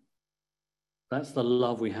God. That's the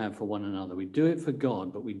love we have for one another. We do it for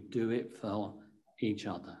God, but we do it for each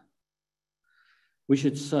other. We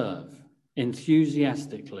should serve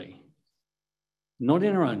enthusiastically, not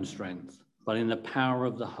in our own strength, but in the power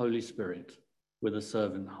of the Holy Spirit with a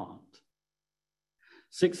servant heart.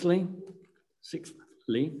 Sixthly,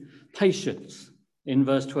 patience. In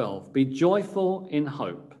verse 12, be joyful in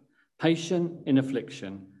hope, patient in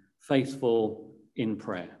affliction, faithful in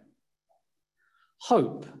prayer.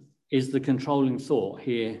 Hope is the controlling thought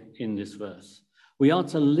here in this verse. We are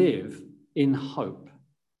to live in hope.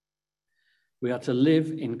 We are to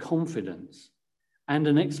live in confidence and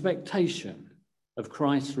an expectation of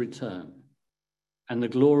Christ's return and the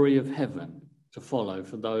glory of heaven to follow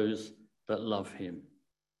for those that love him.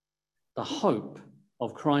 The hope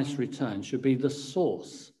of Christ's return should be the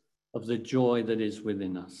source of the joy that is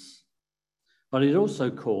within us. But it also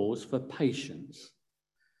calls for patience,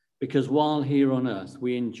 because while here on earth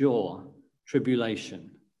we endure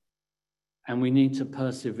tribulation and we need to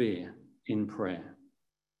persevere in prayer.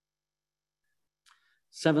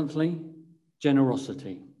 Seventhly,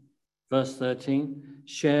 generosity. Verse 13,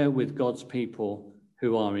 share with God's people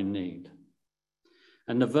who are in need.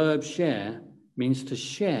 And the verb share means to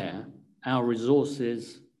share our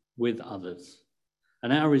resources with others.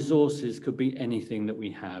 And our resources could be anything that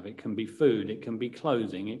we have. It can be food, it can be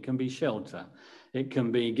clothing, it can be shelter, it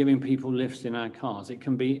can be giving people lifts in our cars, it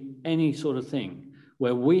can be any sort of thing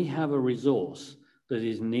where we have a resource that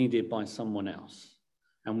is needed by someone else.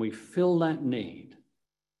 And we fill that need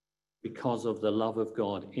because of the love of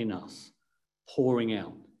God in us, pouring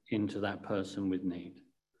out into that person with need.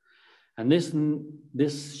 And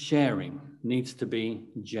this sharing needs to be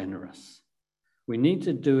generous. We need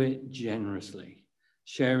to do it generously,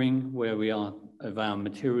 sharing where we are of our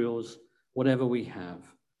materials, whatever we have,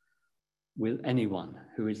 with anyone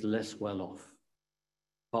who is less well off,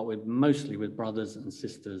 but mostly with brothers and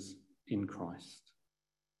sisters in Christ.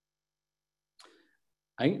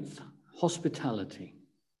 Eighth, hospitality.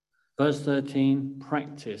 Verse 13,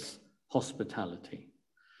 practice hospitality.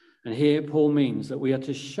 And here Paul means that we are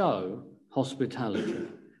to show hospitality,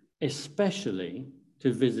 especially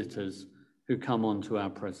to visitors who come onto our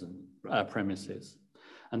premises.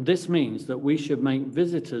 And this means that we should make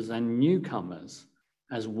visitors and newcomers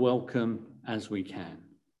as welcome as we can.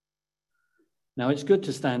 Now, it's good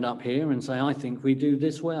to stand up here and say, I think we do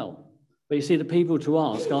this well. But you see, the people to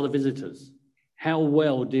ask are the visitors. How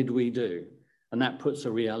well did we do? And that puts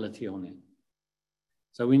a reality on it.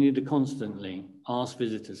 So we need to constantly ask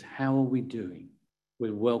visitors, how are we doing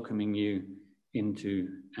with welcoming you into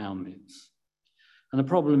our midst? And the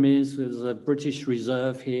problem is there's a British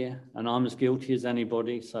Reserve here, and I'm as guilty as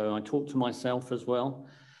anybody, so I talk to myself as well.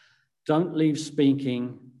 Don't leave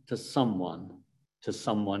speaking to someone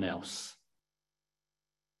else.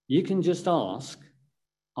 You can just ask,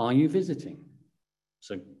 are you visiting?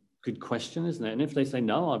 It's a good question, isn't it? And if they say,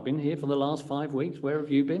 no, I've been here for the last 5 weeks, where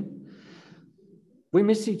have you been? We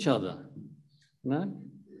miss each other, no?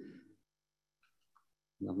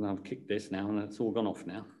 I've kicked this now and it's all gone off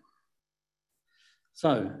now.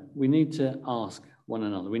 So we need to ask one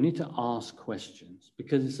another. We need to ask questions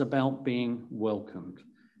because it's about being welcomed,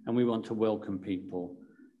 and we want to welcome people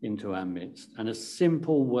into our midst. And a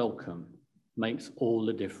simple welcome makes all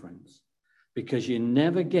the difference, because you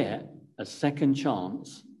never get a second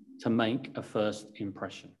chance to make a first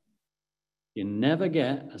impression. You never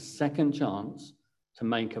get a second chance to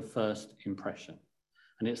make a first impression.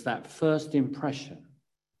 And it's that first impression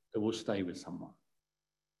that will stay with someone.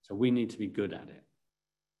 So we need to be good at it.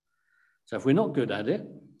 So if we're not good at it,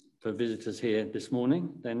 for visitors here this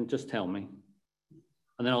morning, then just tell me.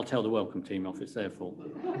 And then I'll tell the welcome team off, it's their fault.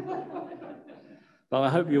 But I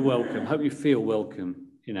hope you're welcome. Hope you feel welcome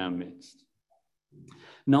in our midst.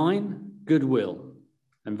 9, goodwill.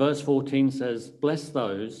 And verse 14 says, bless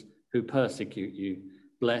those who persecute you,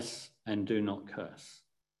 bless and do not curse.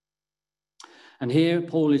 And here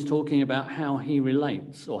Paul is talking about how he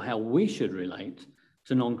relates, or how we should relate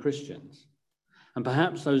to non-Christians. And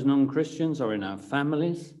perhaps those non-Christians are in our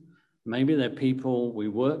families. Maybe they're people we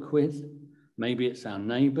work with. Maybe it's our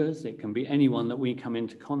neighbors. It can be anyone that we come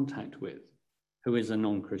into contact with who is a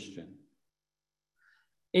non-Christian.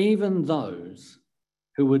 Even those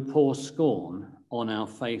who would pour scorn on our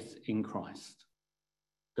faith in Christ,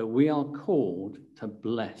 that we are called to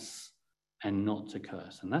bless and not to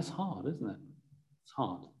curse. And that's hard, isn't it? It's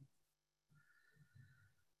hard.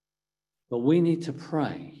 But we need to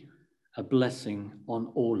pray a blessing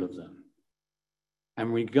on all of them.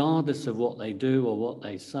 And regardless of what they do or what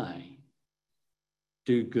they say,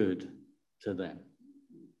 do good to them.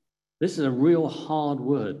 This is a real hard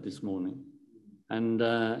word this morning. And,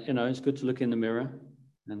 it's good to look in the mirror.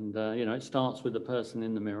 And, it starts with the person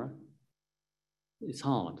in the mirror. It's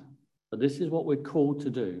hard. But this is what we're called to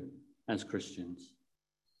do as Christians.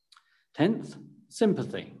 10th,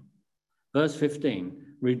 sympathy. Verse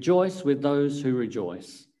 15, rejoice with those who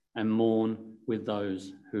rejoice and mourn with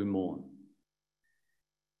those who mourn.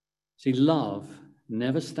 See, love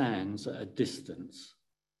never stands at a distance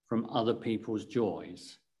from other people's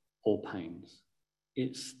joys or pains.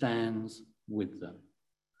 It stands with them.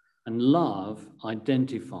 And love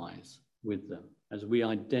identifies with them as we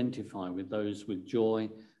identify with those with joy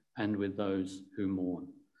and with those who mourn.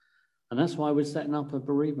 And that's why we're setting up a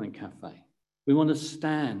bereavement cafe. We want to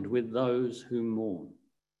stand with those who mourn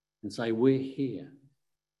and say, we're here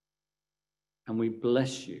and we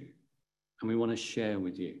bless you and we want to share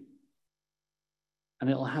with you. And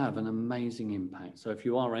it'll have an amazing impact. So if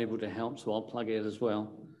you are able to help, so I'll plug it as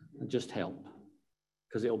well, and just help,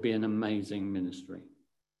 because it'll be an amazing ministry.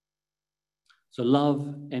 So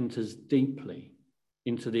love enters deeply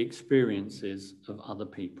into the experiences of other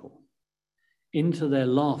people, into their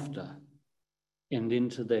laughter and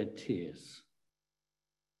into their tears.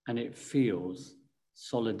 And it feels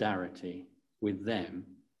solidarity with them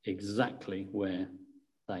exactly where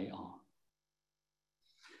they are.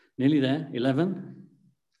 Nearly there. 11,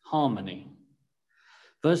 harmony.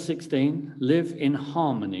 Verse 16, live in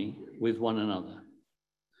harmony with one another.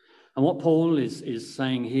 And what Paul is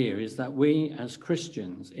saying here is that we as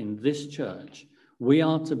Christians in this church, we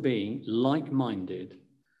are to be like-minded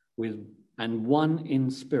and one in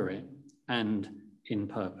spirit and in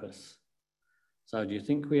purpose. So do you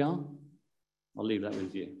think we are? I'll leave that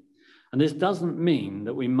with you. And this doesn't mean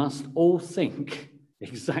that we must all think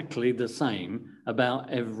exactly the same about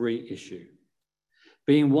every issue.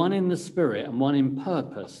 Being one in the spirit and one in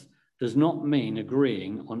purpose does not mean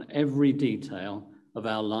agreeing on every detail of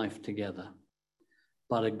our life together,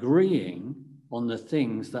 but agreeing on the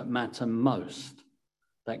things that matter most,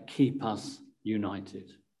 that keep us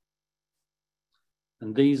united.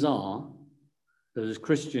 And these are that as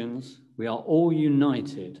Christians, we are all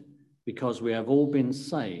united because we have all been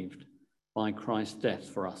saved by Christ's death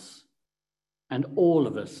for us. And all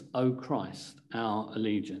of us owe Christ our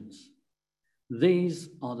allegiance. These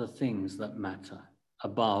are the things that matter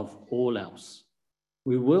above all else.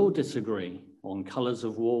 We will disagree on colours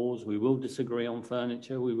of walls, we will disagree on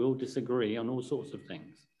furniture, we will disagree on all sorts of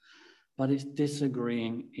things. But it's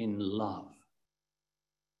disagreeing in love,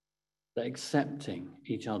 that accepting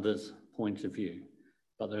each other's point of view.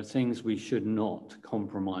 But there are things we should not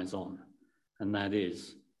compromise on, and that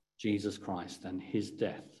is Jesus Christ and his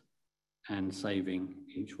death and saving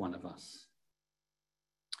each one of us.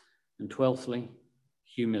 And 12thly,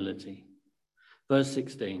 humility. Verse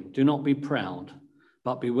 16, do not be proud,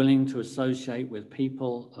 but be willing to associate with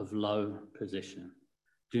people of low position.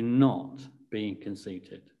 Do not be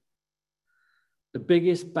conceited. The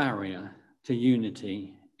biggest barrier to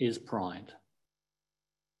unity is pride.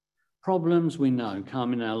 Problems we know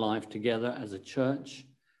come in our life together as a church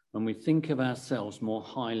when we think of ourselves more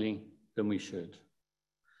highly than we should.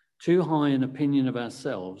 Too high an opinion of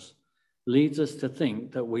ourselves leads us to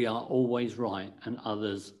think that we are always right and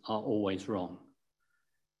others are always wrong,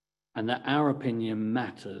 and that our opinion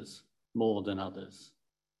matters more than others.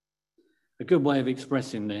 A good way of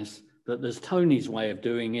expressing this, that there's Tony's way of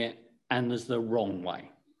doing it and there's the wrong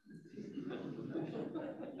way.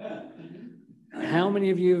 How many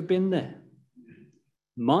of you have been there?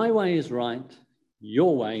 My way is right,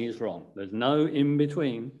 your way is wrong. There's no in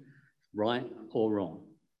between, right or wrong.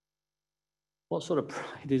 What sort of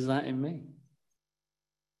pride is that in me?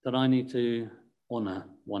 That I need to honour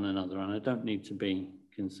one another and I don't need to be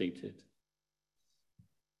conceited.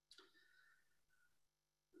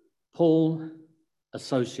 Paul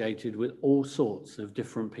associated with all sorts of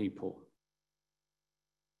different people,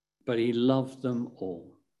 but he loved them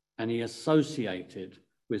all, and he associated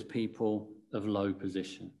with people of low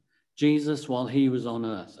position. Jesus, while he was on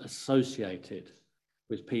earth, associated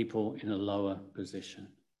with people in a lower position.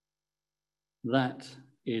 That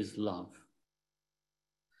is love.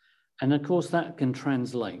 And of course, that can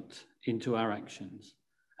translate into our actions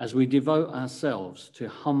as we devote ourselves to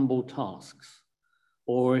humble tasks,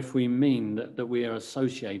 or if we mean that we are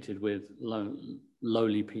associated with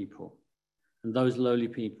lowly people. And those lowly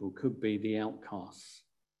people could be the outcasts,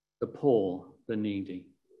 the poor, the needy.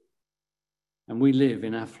 And we live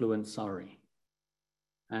in affluent Surrey.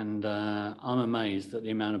 And I'm amazed at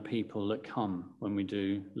the amount of people that come when we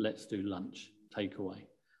do Let's Do Lunch takeaway.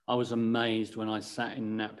 I was amazed when I sat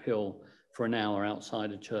in Knapp Hill for an hour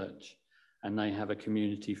outside a church and they have a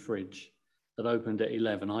community fridge that opened at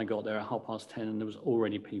 11. I got there at 10:30 and there was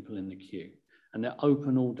already people in the queue. And they're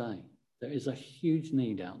open all day. There is a huge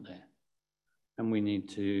need out there. And we need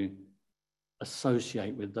to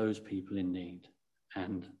associate with those people in need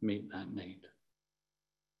and meet that need.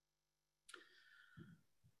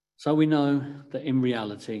 So we know that in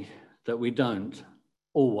reality that we don't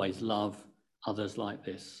always love others like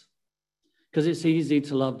this. Because it's easy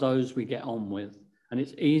to love those we get on with, and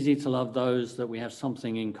it's easy to love those that we have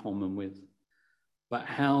something in common with. But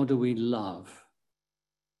how do we love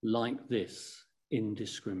like this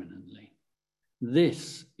indiscriminately?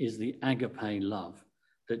 This is the agape love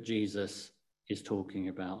that Jesus is talking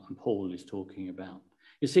about and Paul is talking about.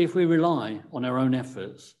 You see, if we rely on our own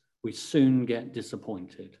efforts, we soon get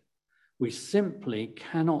disappointed. We simply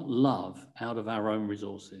cannot love out of our own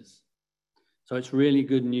resources. So it's really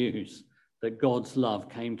good news that God's love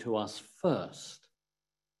came to us first.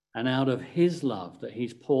 And out of his love that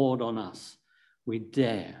he's poured on us, we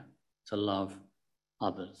dare to love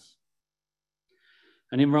others.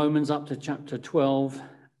 And in Romans up to chapter 12,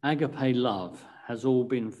 agape love has all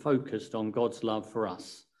been focused on God's love for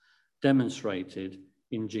us, demonstrated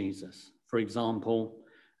in Jesus. For example,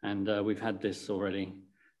 and we've had this already,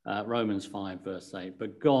 Romans 5 verse 8,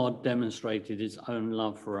 but God demonstrated his own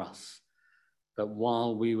love for us, that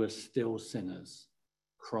while we were still sinners,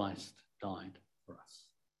 Christ died for us.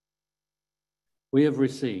 We have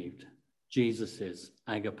received Jesus's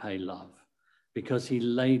agape love because he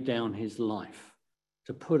laid down his life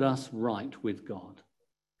to put us right with God.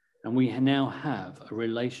 And we now have a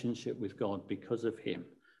relationship with God because of him,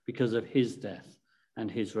 because of his death and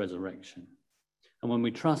his resurrection. And when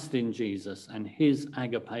we trust in Jesus and his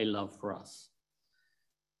agape love for us,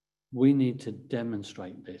 we need to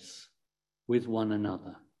demonstrate this with one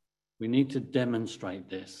another. We need to demonstrate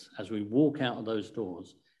this as we walk out of those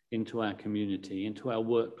doors into our community, into our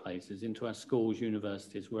workplaces, into our schools,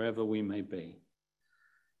 universities, wherever we may be.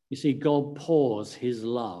 You see, God pours his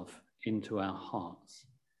love into our hearts,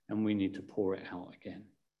 and we need to pour it out again.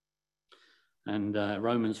 And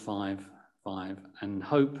Romans 5:5, and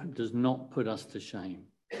hope does not put us to shame,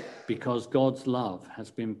 because God's love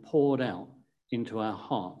has been poured out into our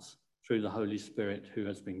hearts through the Holy Spirit who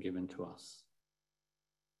has been given to us.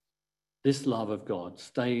 This love of God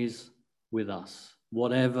stays with us,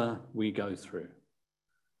 whatever we go through.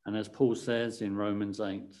 And as Paul says in Romans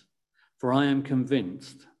 8, for I am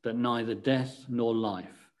convinced that neither death nor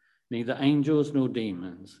life, neither angels nor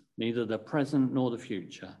demons, neither the present nor the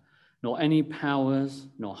future, nor any powers,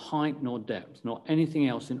 nor height, nor depth, nor anything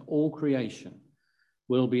else in all creation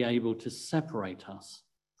will be able to separate us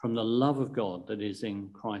from the love of God that is in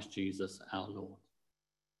Christ Jesus our Lord.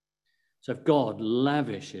 So if God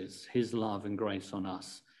lavishes his love and grace on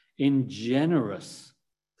us in generous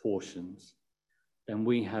portions, then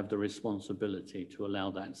we have the responsibility to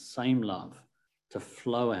allow that same love to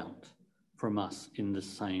flow out from us in the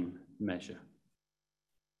same measure.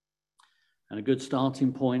 And a good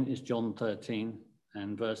starting point is John 13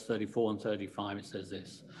 and verse 34 and 35. It says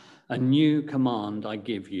this, a new command I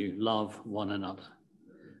give you, love one another.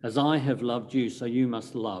 As I have loved you, so you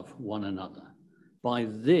must love one another. By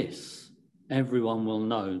this, everyone will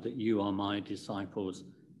know that you are my disciples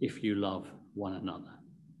if you love one another.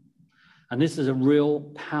 And this is a real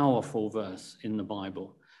powerful verse in the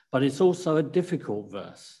Bible, but it's also a difficult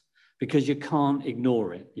verse because you can't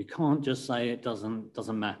ignore it. You can't just say it doesn't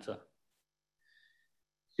matter.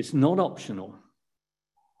 It's not optional.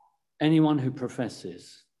 Anyone who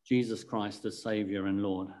professes Jesus Christ as Savior and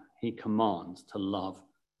Lord, he commands to love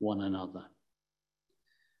one another.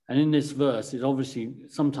 And in this verse, it obviously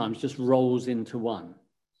sometimes just rolls into one.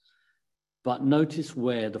 But notice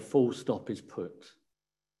where the full stop is put.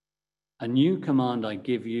 A new command I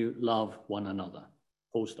give you, love one another.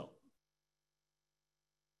 Full stop.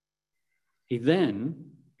 He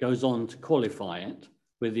then goes on to qualify it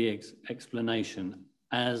with the explanation,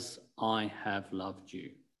 as I have loved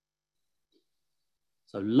you.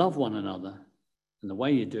 So love one another, and the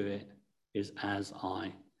way you do it is as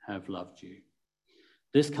I have loved you.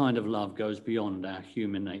 This kind of love goes beyond our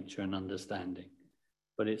human nature and understanding,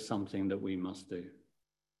 but it's something that we must do.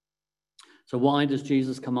 So why does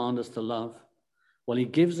Jesus command us to love? Well, he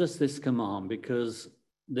gives us this command because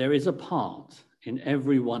there is a part in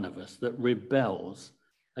every one of us that rebels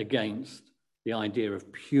against the idea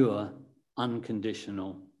of pure,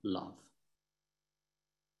 unconditional love.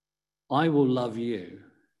 I will love you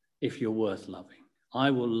if you're worth loving. I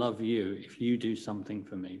will love you if you do something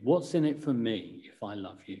for me. What's in it for me if I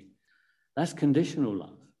love you? That's conditional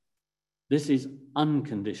love. This is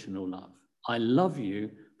unconditional love. I love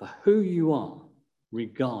you for who you are,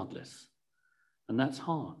 regardless. And that's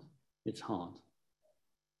hard. It's hard.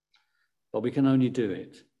 But we can only do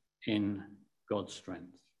it in God's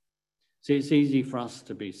strength. See, it's easy for us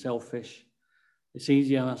to be selfish. It's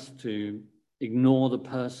easy for us to ignore the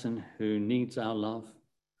person who needs our love,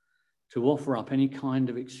 to offer up any kind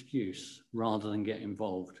of excuse rather than get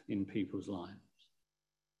involved in people's lives.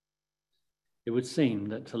 It would seem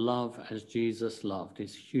that to love as Jesus loved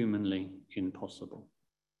is humanly impossible.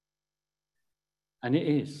 And it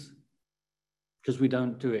is, because we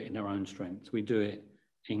don't do it in our own strength. We do it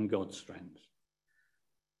in God's strength.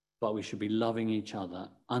 But we should be loving each other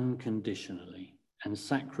unconditionally and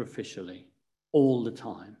sacrificially all the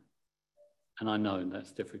time. And I know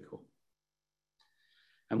that's difficult.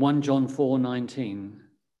 And 1 John 4:19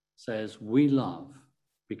 says, we love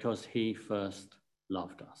because he first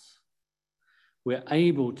loved us. We're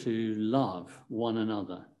able to love one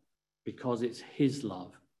another because it's his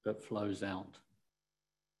love that flows out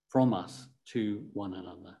from us to one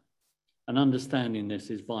another. And understanding this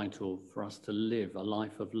is vital for us to live a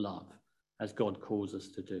life of love as God calls us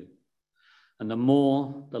to do. And the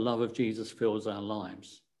more the love of Jesus fills our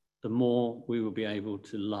lives, the more we will be able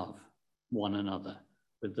to love one another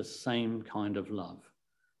with the same kind of love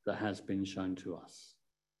that has been shown to us.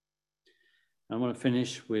 I want to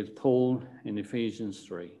finish with Paul in Ephesians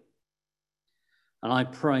 3. And I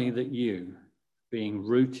pray that you, being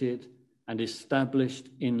rooted and established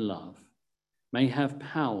in love, may have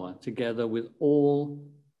power together with all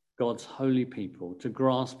God's holy people to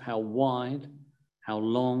grasp how wide, how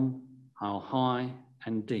long, how high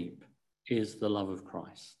and deep is the love of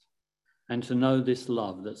Christ, and to know this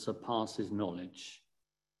love that surpasses knowledge.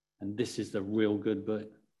 And this is the real good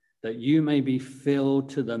bit, that you may be filled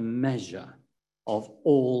to the measure of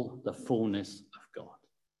all the fullness of God.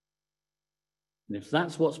 And if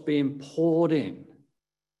that's what's being poured in,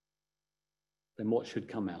 then what should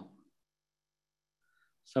come out?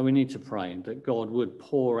 So we need to pray that God would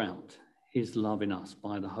pour out his love in us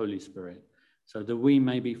by the Holy Spirit, so that we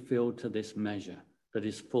may be filled to this measure that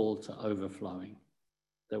is full to overflowing,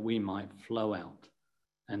 that we might flow out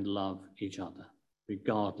and love each other,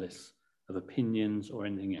 regardless of opinions or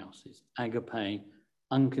anything else. It's agape,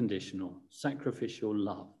 unconditional, sacrificial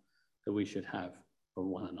love that we should have for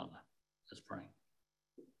one another. Let's pray.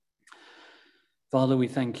 Father, we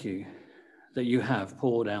thank you that you have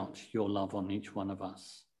poured out your love on each one of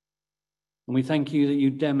us. And we thank you that you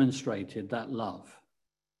demonstrated that love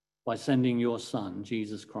by sending your Son,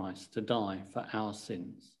 Jesus Christ, to die for our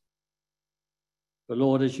sins. But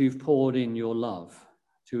Lord, as you've poured in your love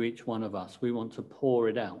to each one of us, we want to pour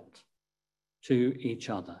it out to each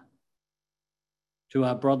other, to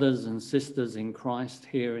our brothers and sisters in Christ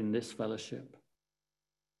here in this fellowship,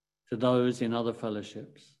 to those in other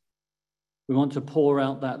fellowships. We want to pour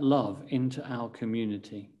out that love into our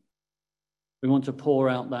community. We want to pour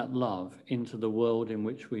out that love into the world in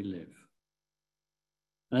which we live.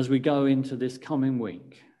 And as we go into this coming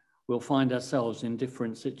week, we'll find ourselves in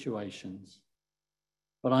different situations.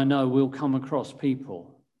 But I know we'll come across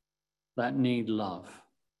people that need love.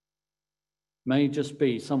 It may just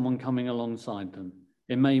be someone coming alongside them.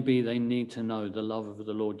 It may be they need to know the love of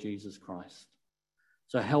the Lord Jesus Christ.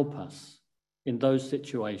 So help us in those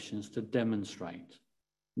situations to demonstrate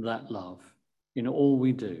that love in all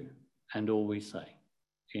we do and all we say.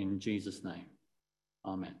 In Jesus' name,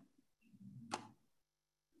 amen.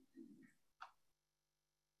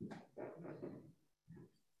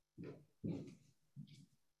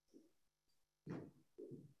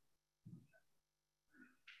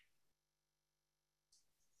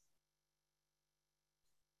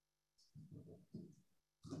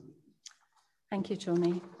 Thank you,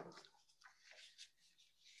 Tony.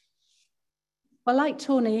 Well, like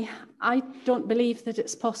Tony, I don't believe that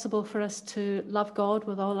it's possible for us to love God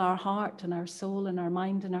with all our heart and our soul and our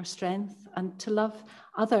mind and our strength, and to love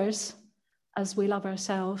others as we love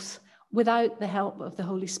ourselves without the help of the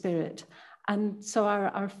Holy Spirit. And so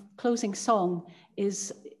our closing song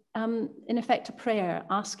is, in effect, a prayer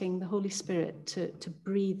asking the Holy Spirit to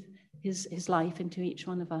breathe his life into each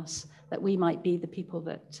one of us, that we might be the people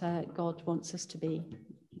that God wants us to be.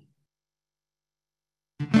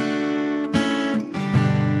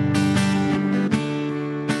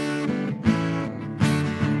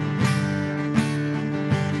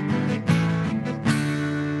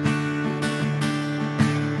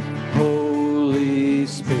 Holy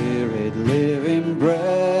Spirit, living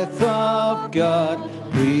breath of God,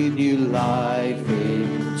 breathe new life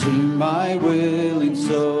into my willing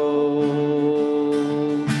soul.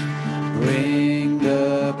 Bring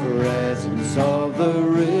the presence of the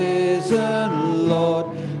risen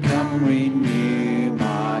Lord. Come renew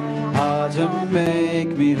my heart and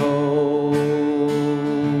make me whole.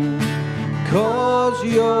 Cause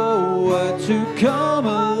your word to come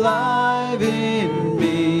alive in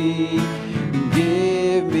me.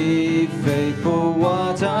 Give me faith for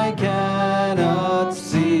what I cannot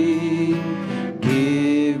see.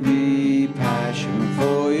 Give me passion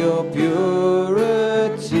for your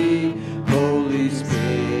purity. Holy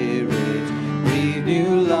Spirit, breathe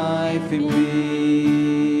new life in me.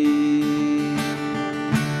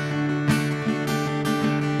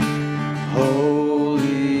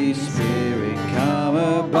 Holy Spirit, come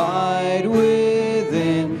abide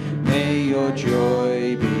within. May your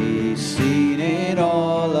joy be seen in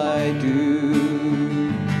all I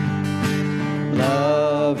do.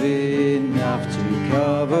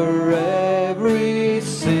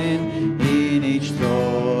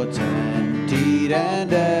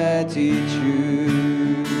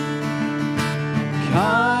 gratitude.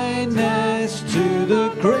 Kindness to the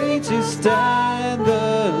greatest and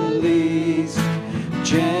the least,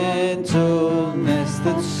 gentleness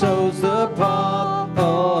that sows the path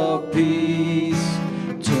of peace.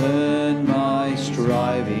 Turn my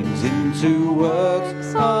strivings into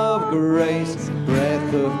works of grace.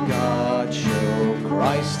 Breath of God, show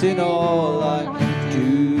Christ in all I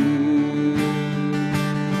do.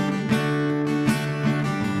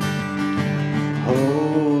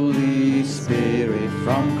 Holy Spirit,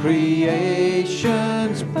 from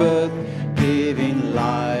creation's birth, giving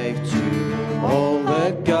life to all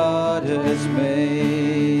that God has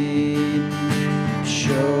made.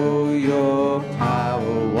 Show your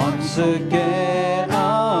power once again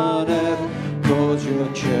on earth. Cause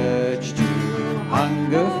your church to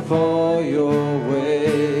hunger for your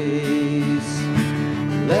ways.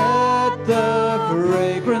 Let the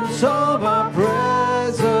fragrance of our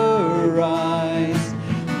prayers arise.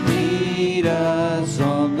 Lead us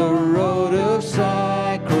on the road of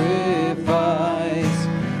sacrifice,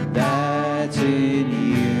 that in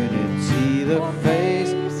unity the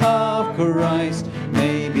face of Christ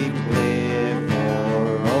may be clear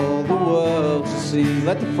for all the world to see.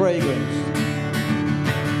 Let the fragrance,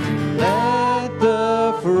 let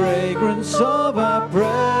the fragrance of our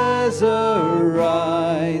prayers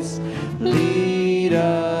arise. Lead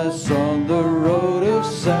us on the road of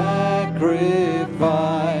sacrifice,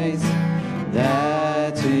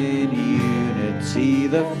 that in unity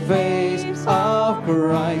the face of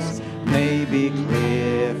Christ may be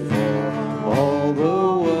clear for all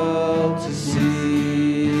the world to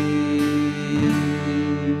see.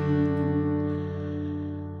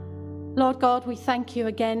 Lord God, we thank you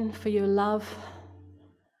again for your love.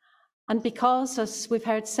 And because, as we've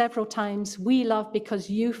heard several times, we love because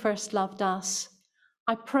you first loved us,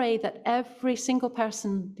 I pray that every single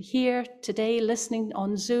person here today, listening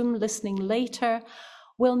on Zoom, listening later,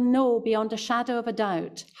 will know beyond a shadow of a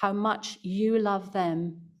doubt how much you love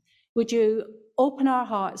them. Would you open our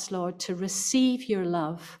hearts, Lord, to receive your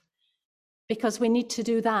love? Because we need to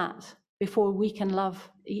do that before we can love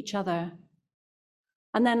each other.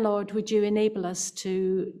 And then, Lord, would you enable us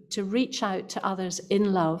to reach out to others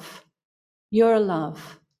in love, your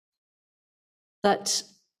love, that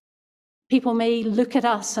people may look at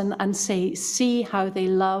us and say, see how they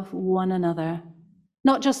love one another.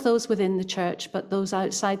 Not just those within the church, but those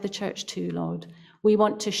outside the church too, Lord. We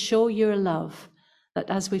want to show your love, that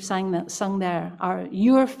as we've sung there,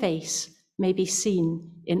 your face may be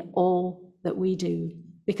seen in all that we do,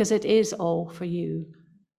 because it is all for you.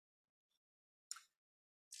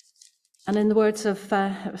 And in the words of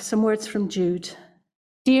some words from Jude,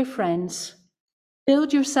 dear friends,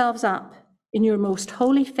 build yourselves up in your most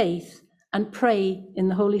holy faith and pray in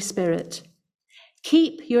the Holy Spirit.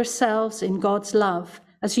 Keep yourselves in God's love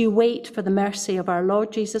as you wait for the mercy of our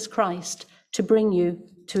Lord Jesus Christ to bring you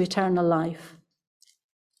to eternal life.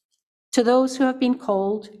 To those who have been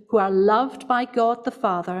called, who are loved by God the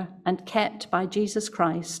Father and kept by Jesus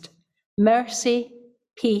Christ, mercy,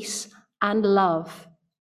 peace, and love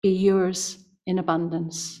be yours in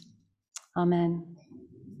abundance. Amen.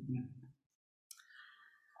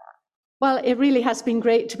 Well, it really has been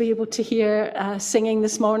great to be able to hear singing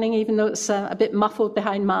this morning, even though it's a bit muffled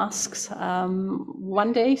behind masks.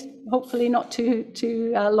 One day, hopefully not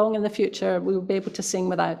too long in the future, we will be able to sing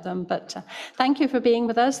without them. But thank you for being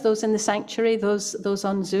with us, those in the sanctuary, those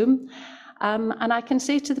on Zoom. And I can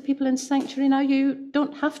say to the people in the sanctuary now, you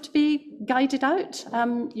don't have to be guided out.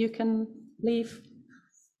 You can leave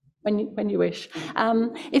when you wish.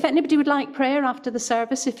 If anybody would like prayer after the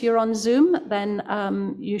service, if you're on Zoom, then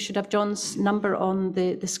you should have John's number on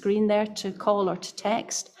the screen there to call or to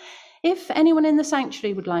text. If anyone in the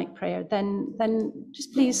sanctuary would like prayer, then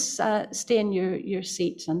just please stay in your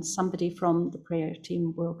seat and somebody from the prayer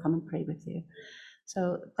team will come and pray with you.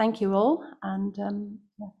 So thank you all, and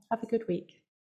have a good week.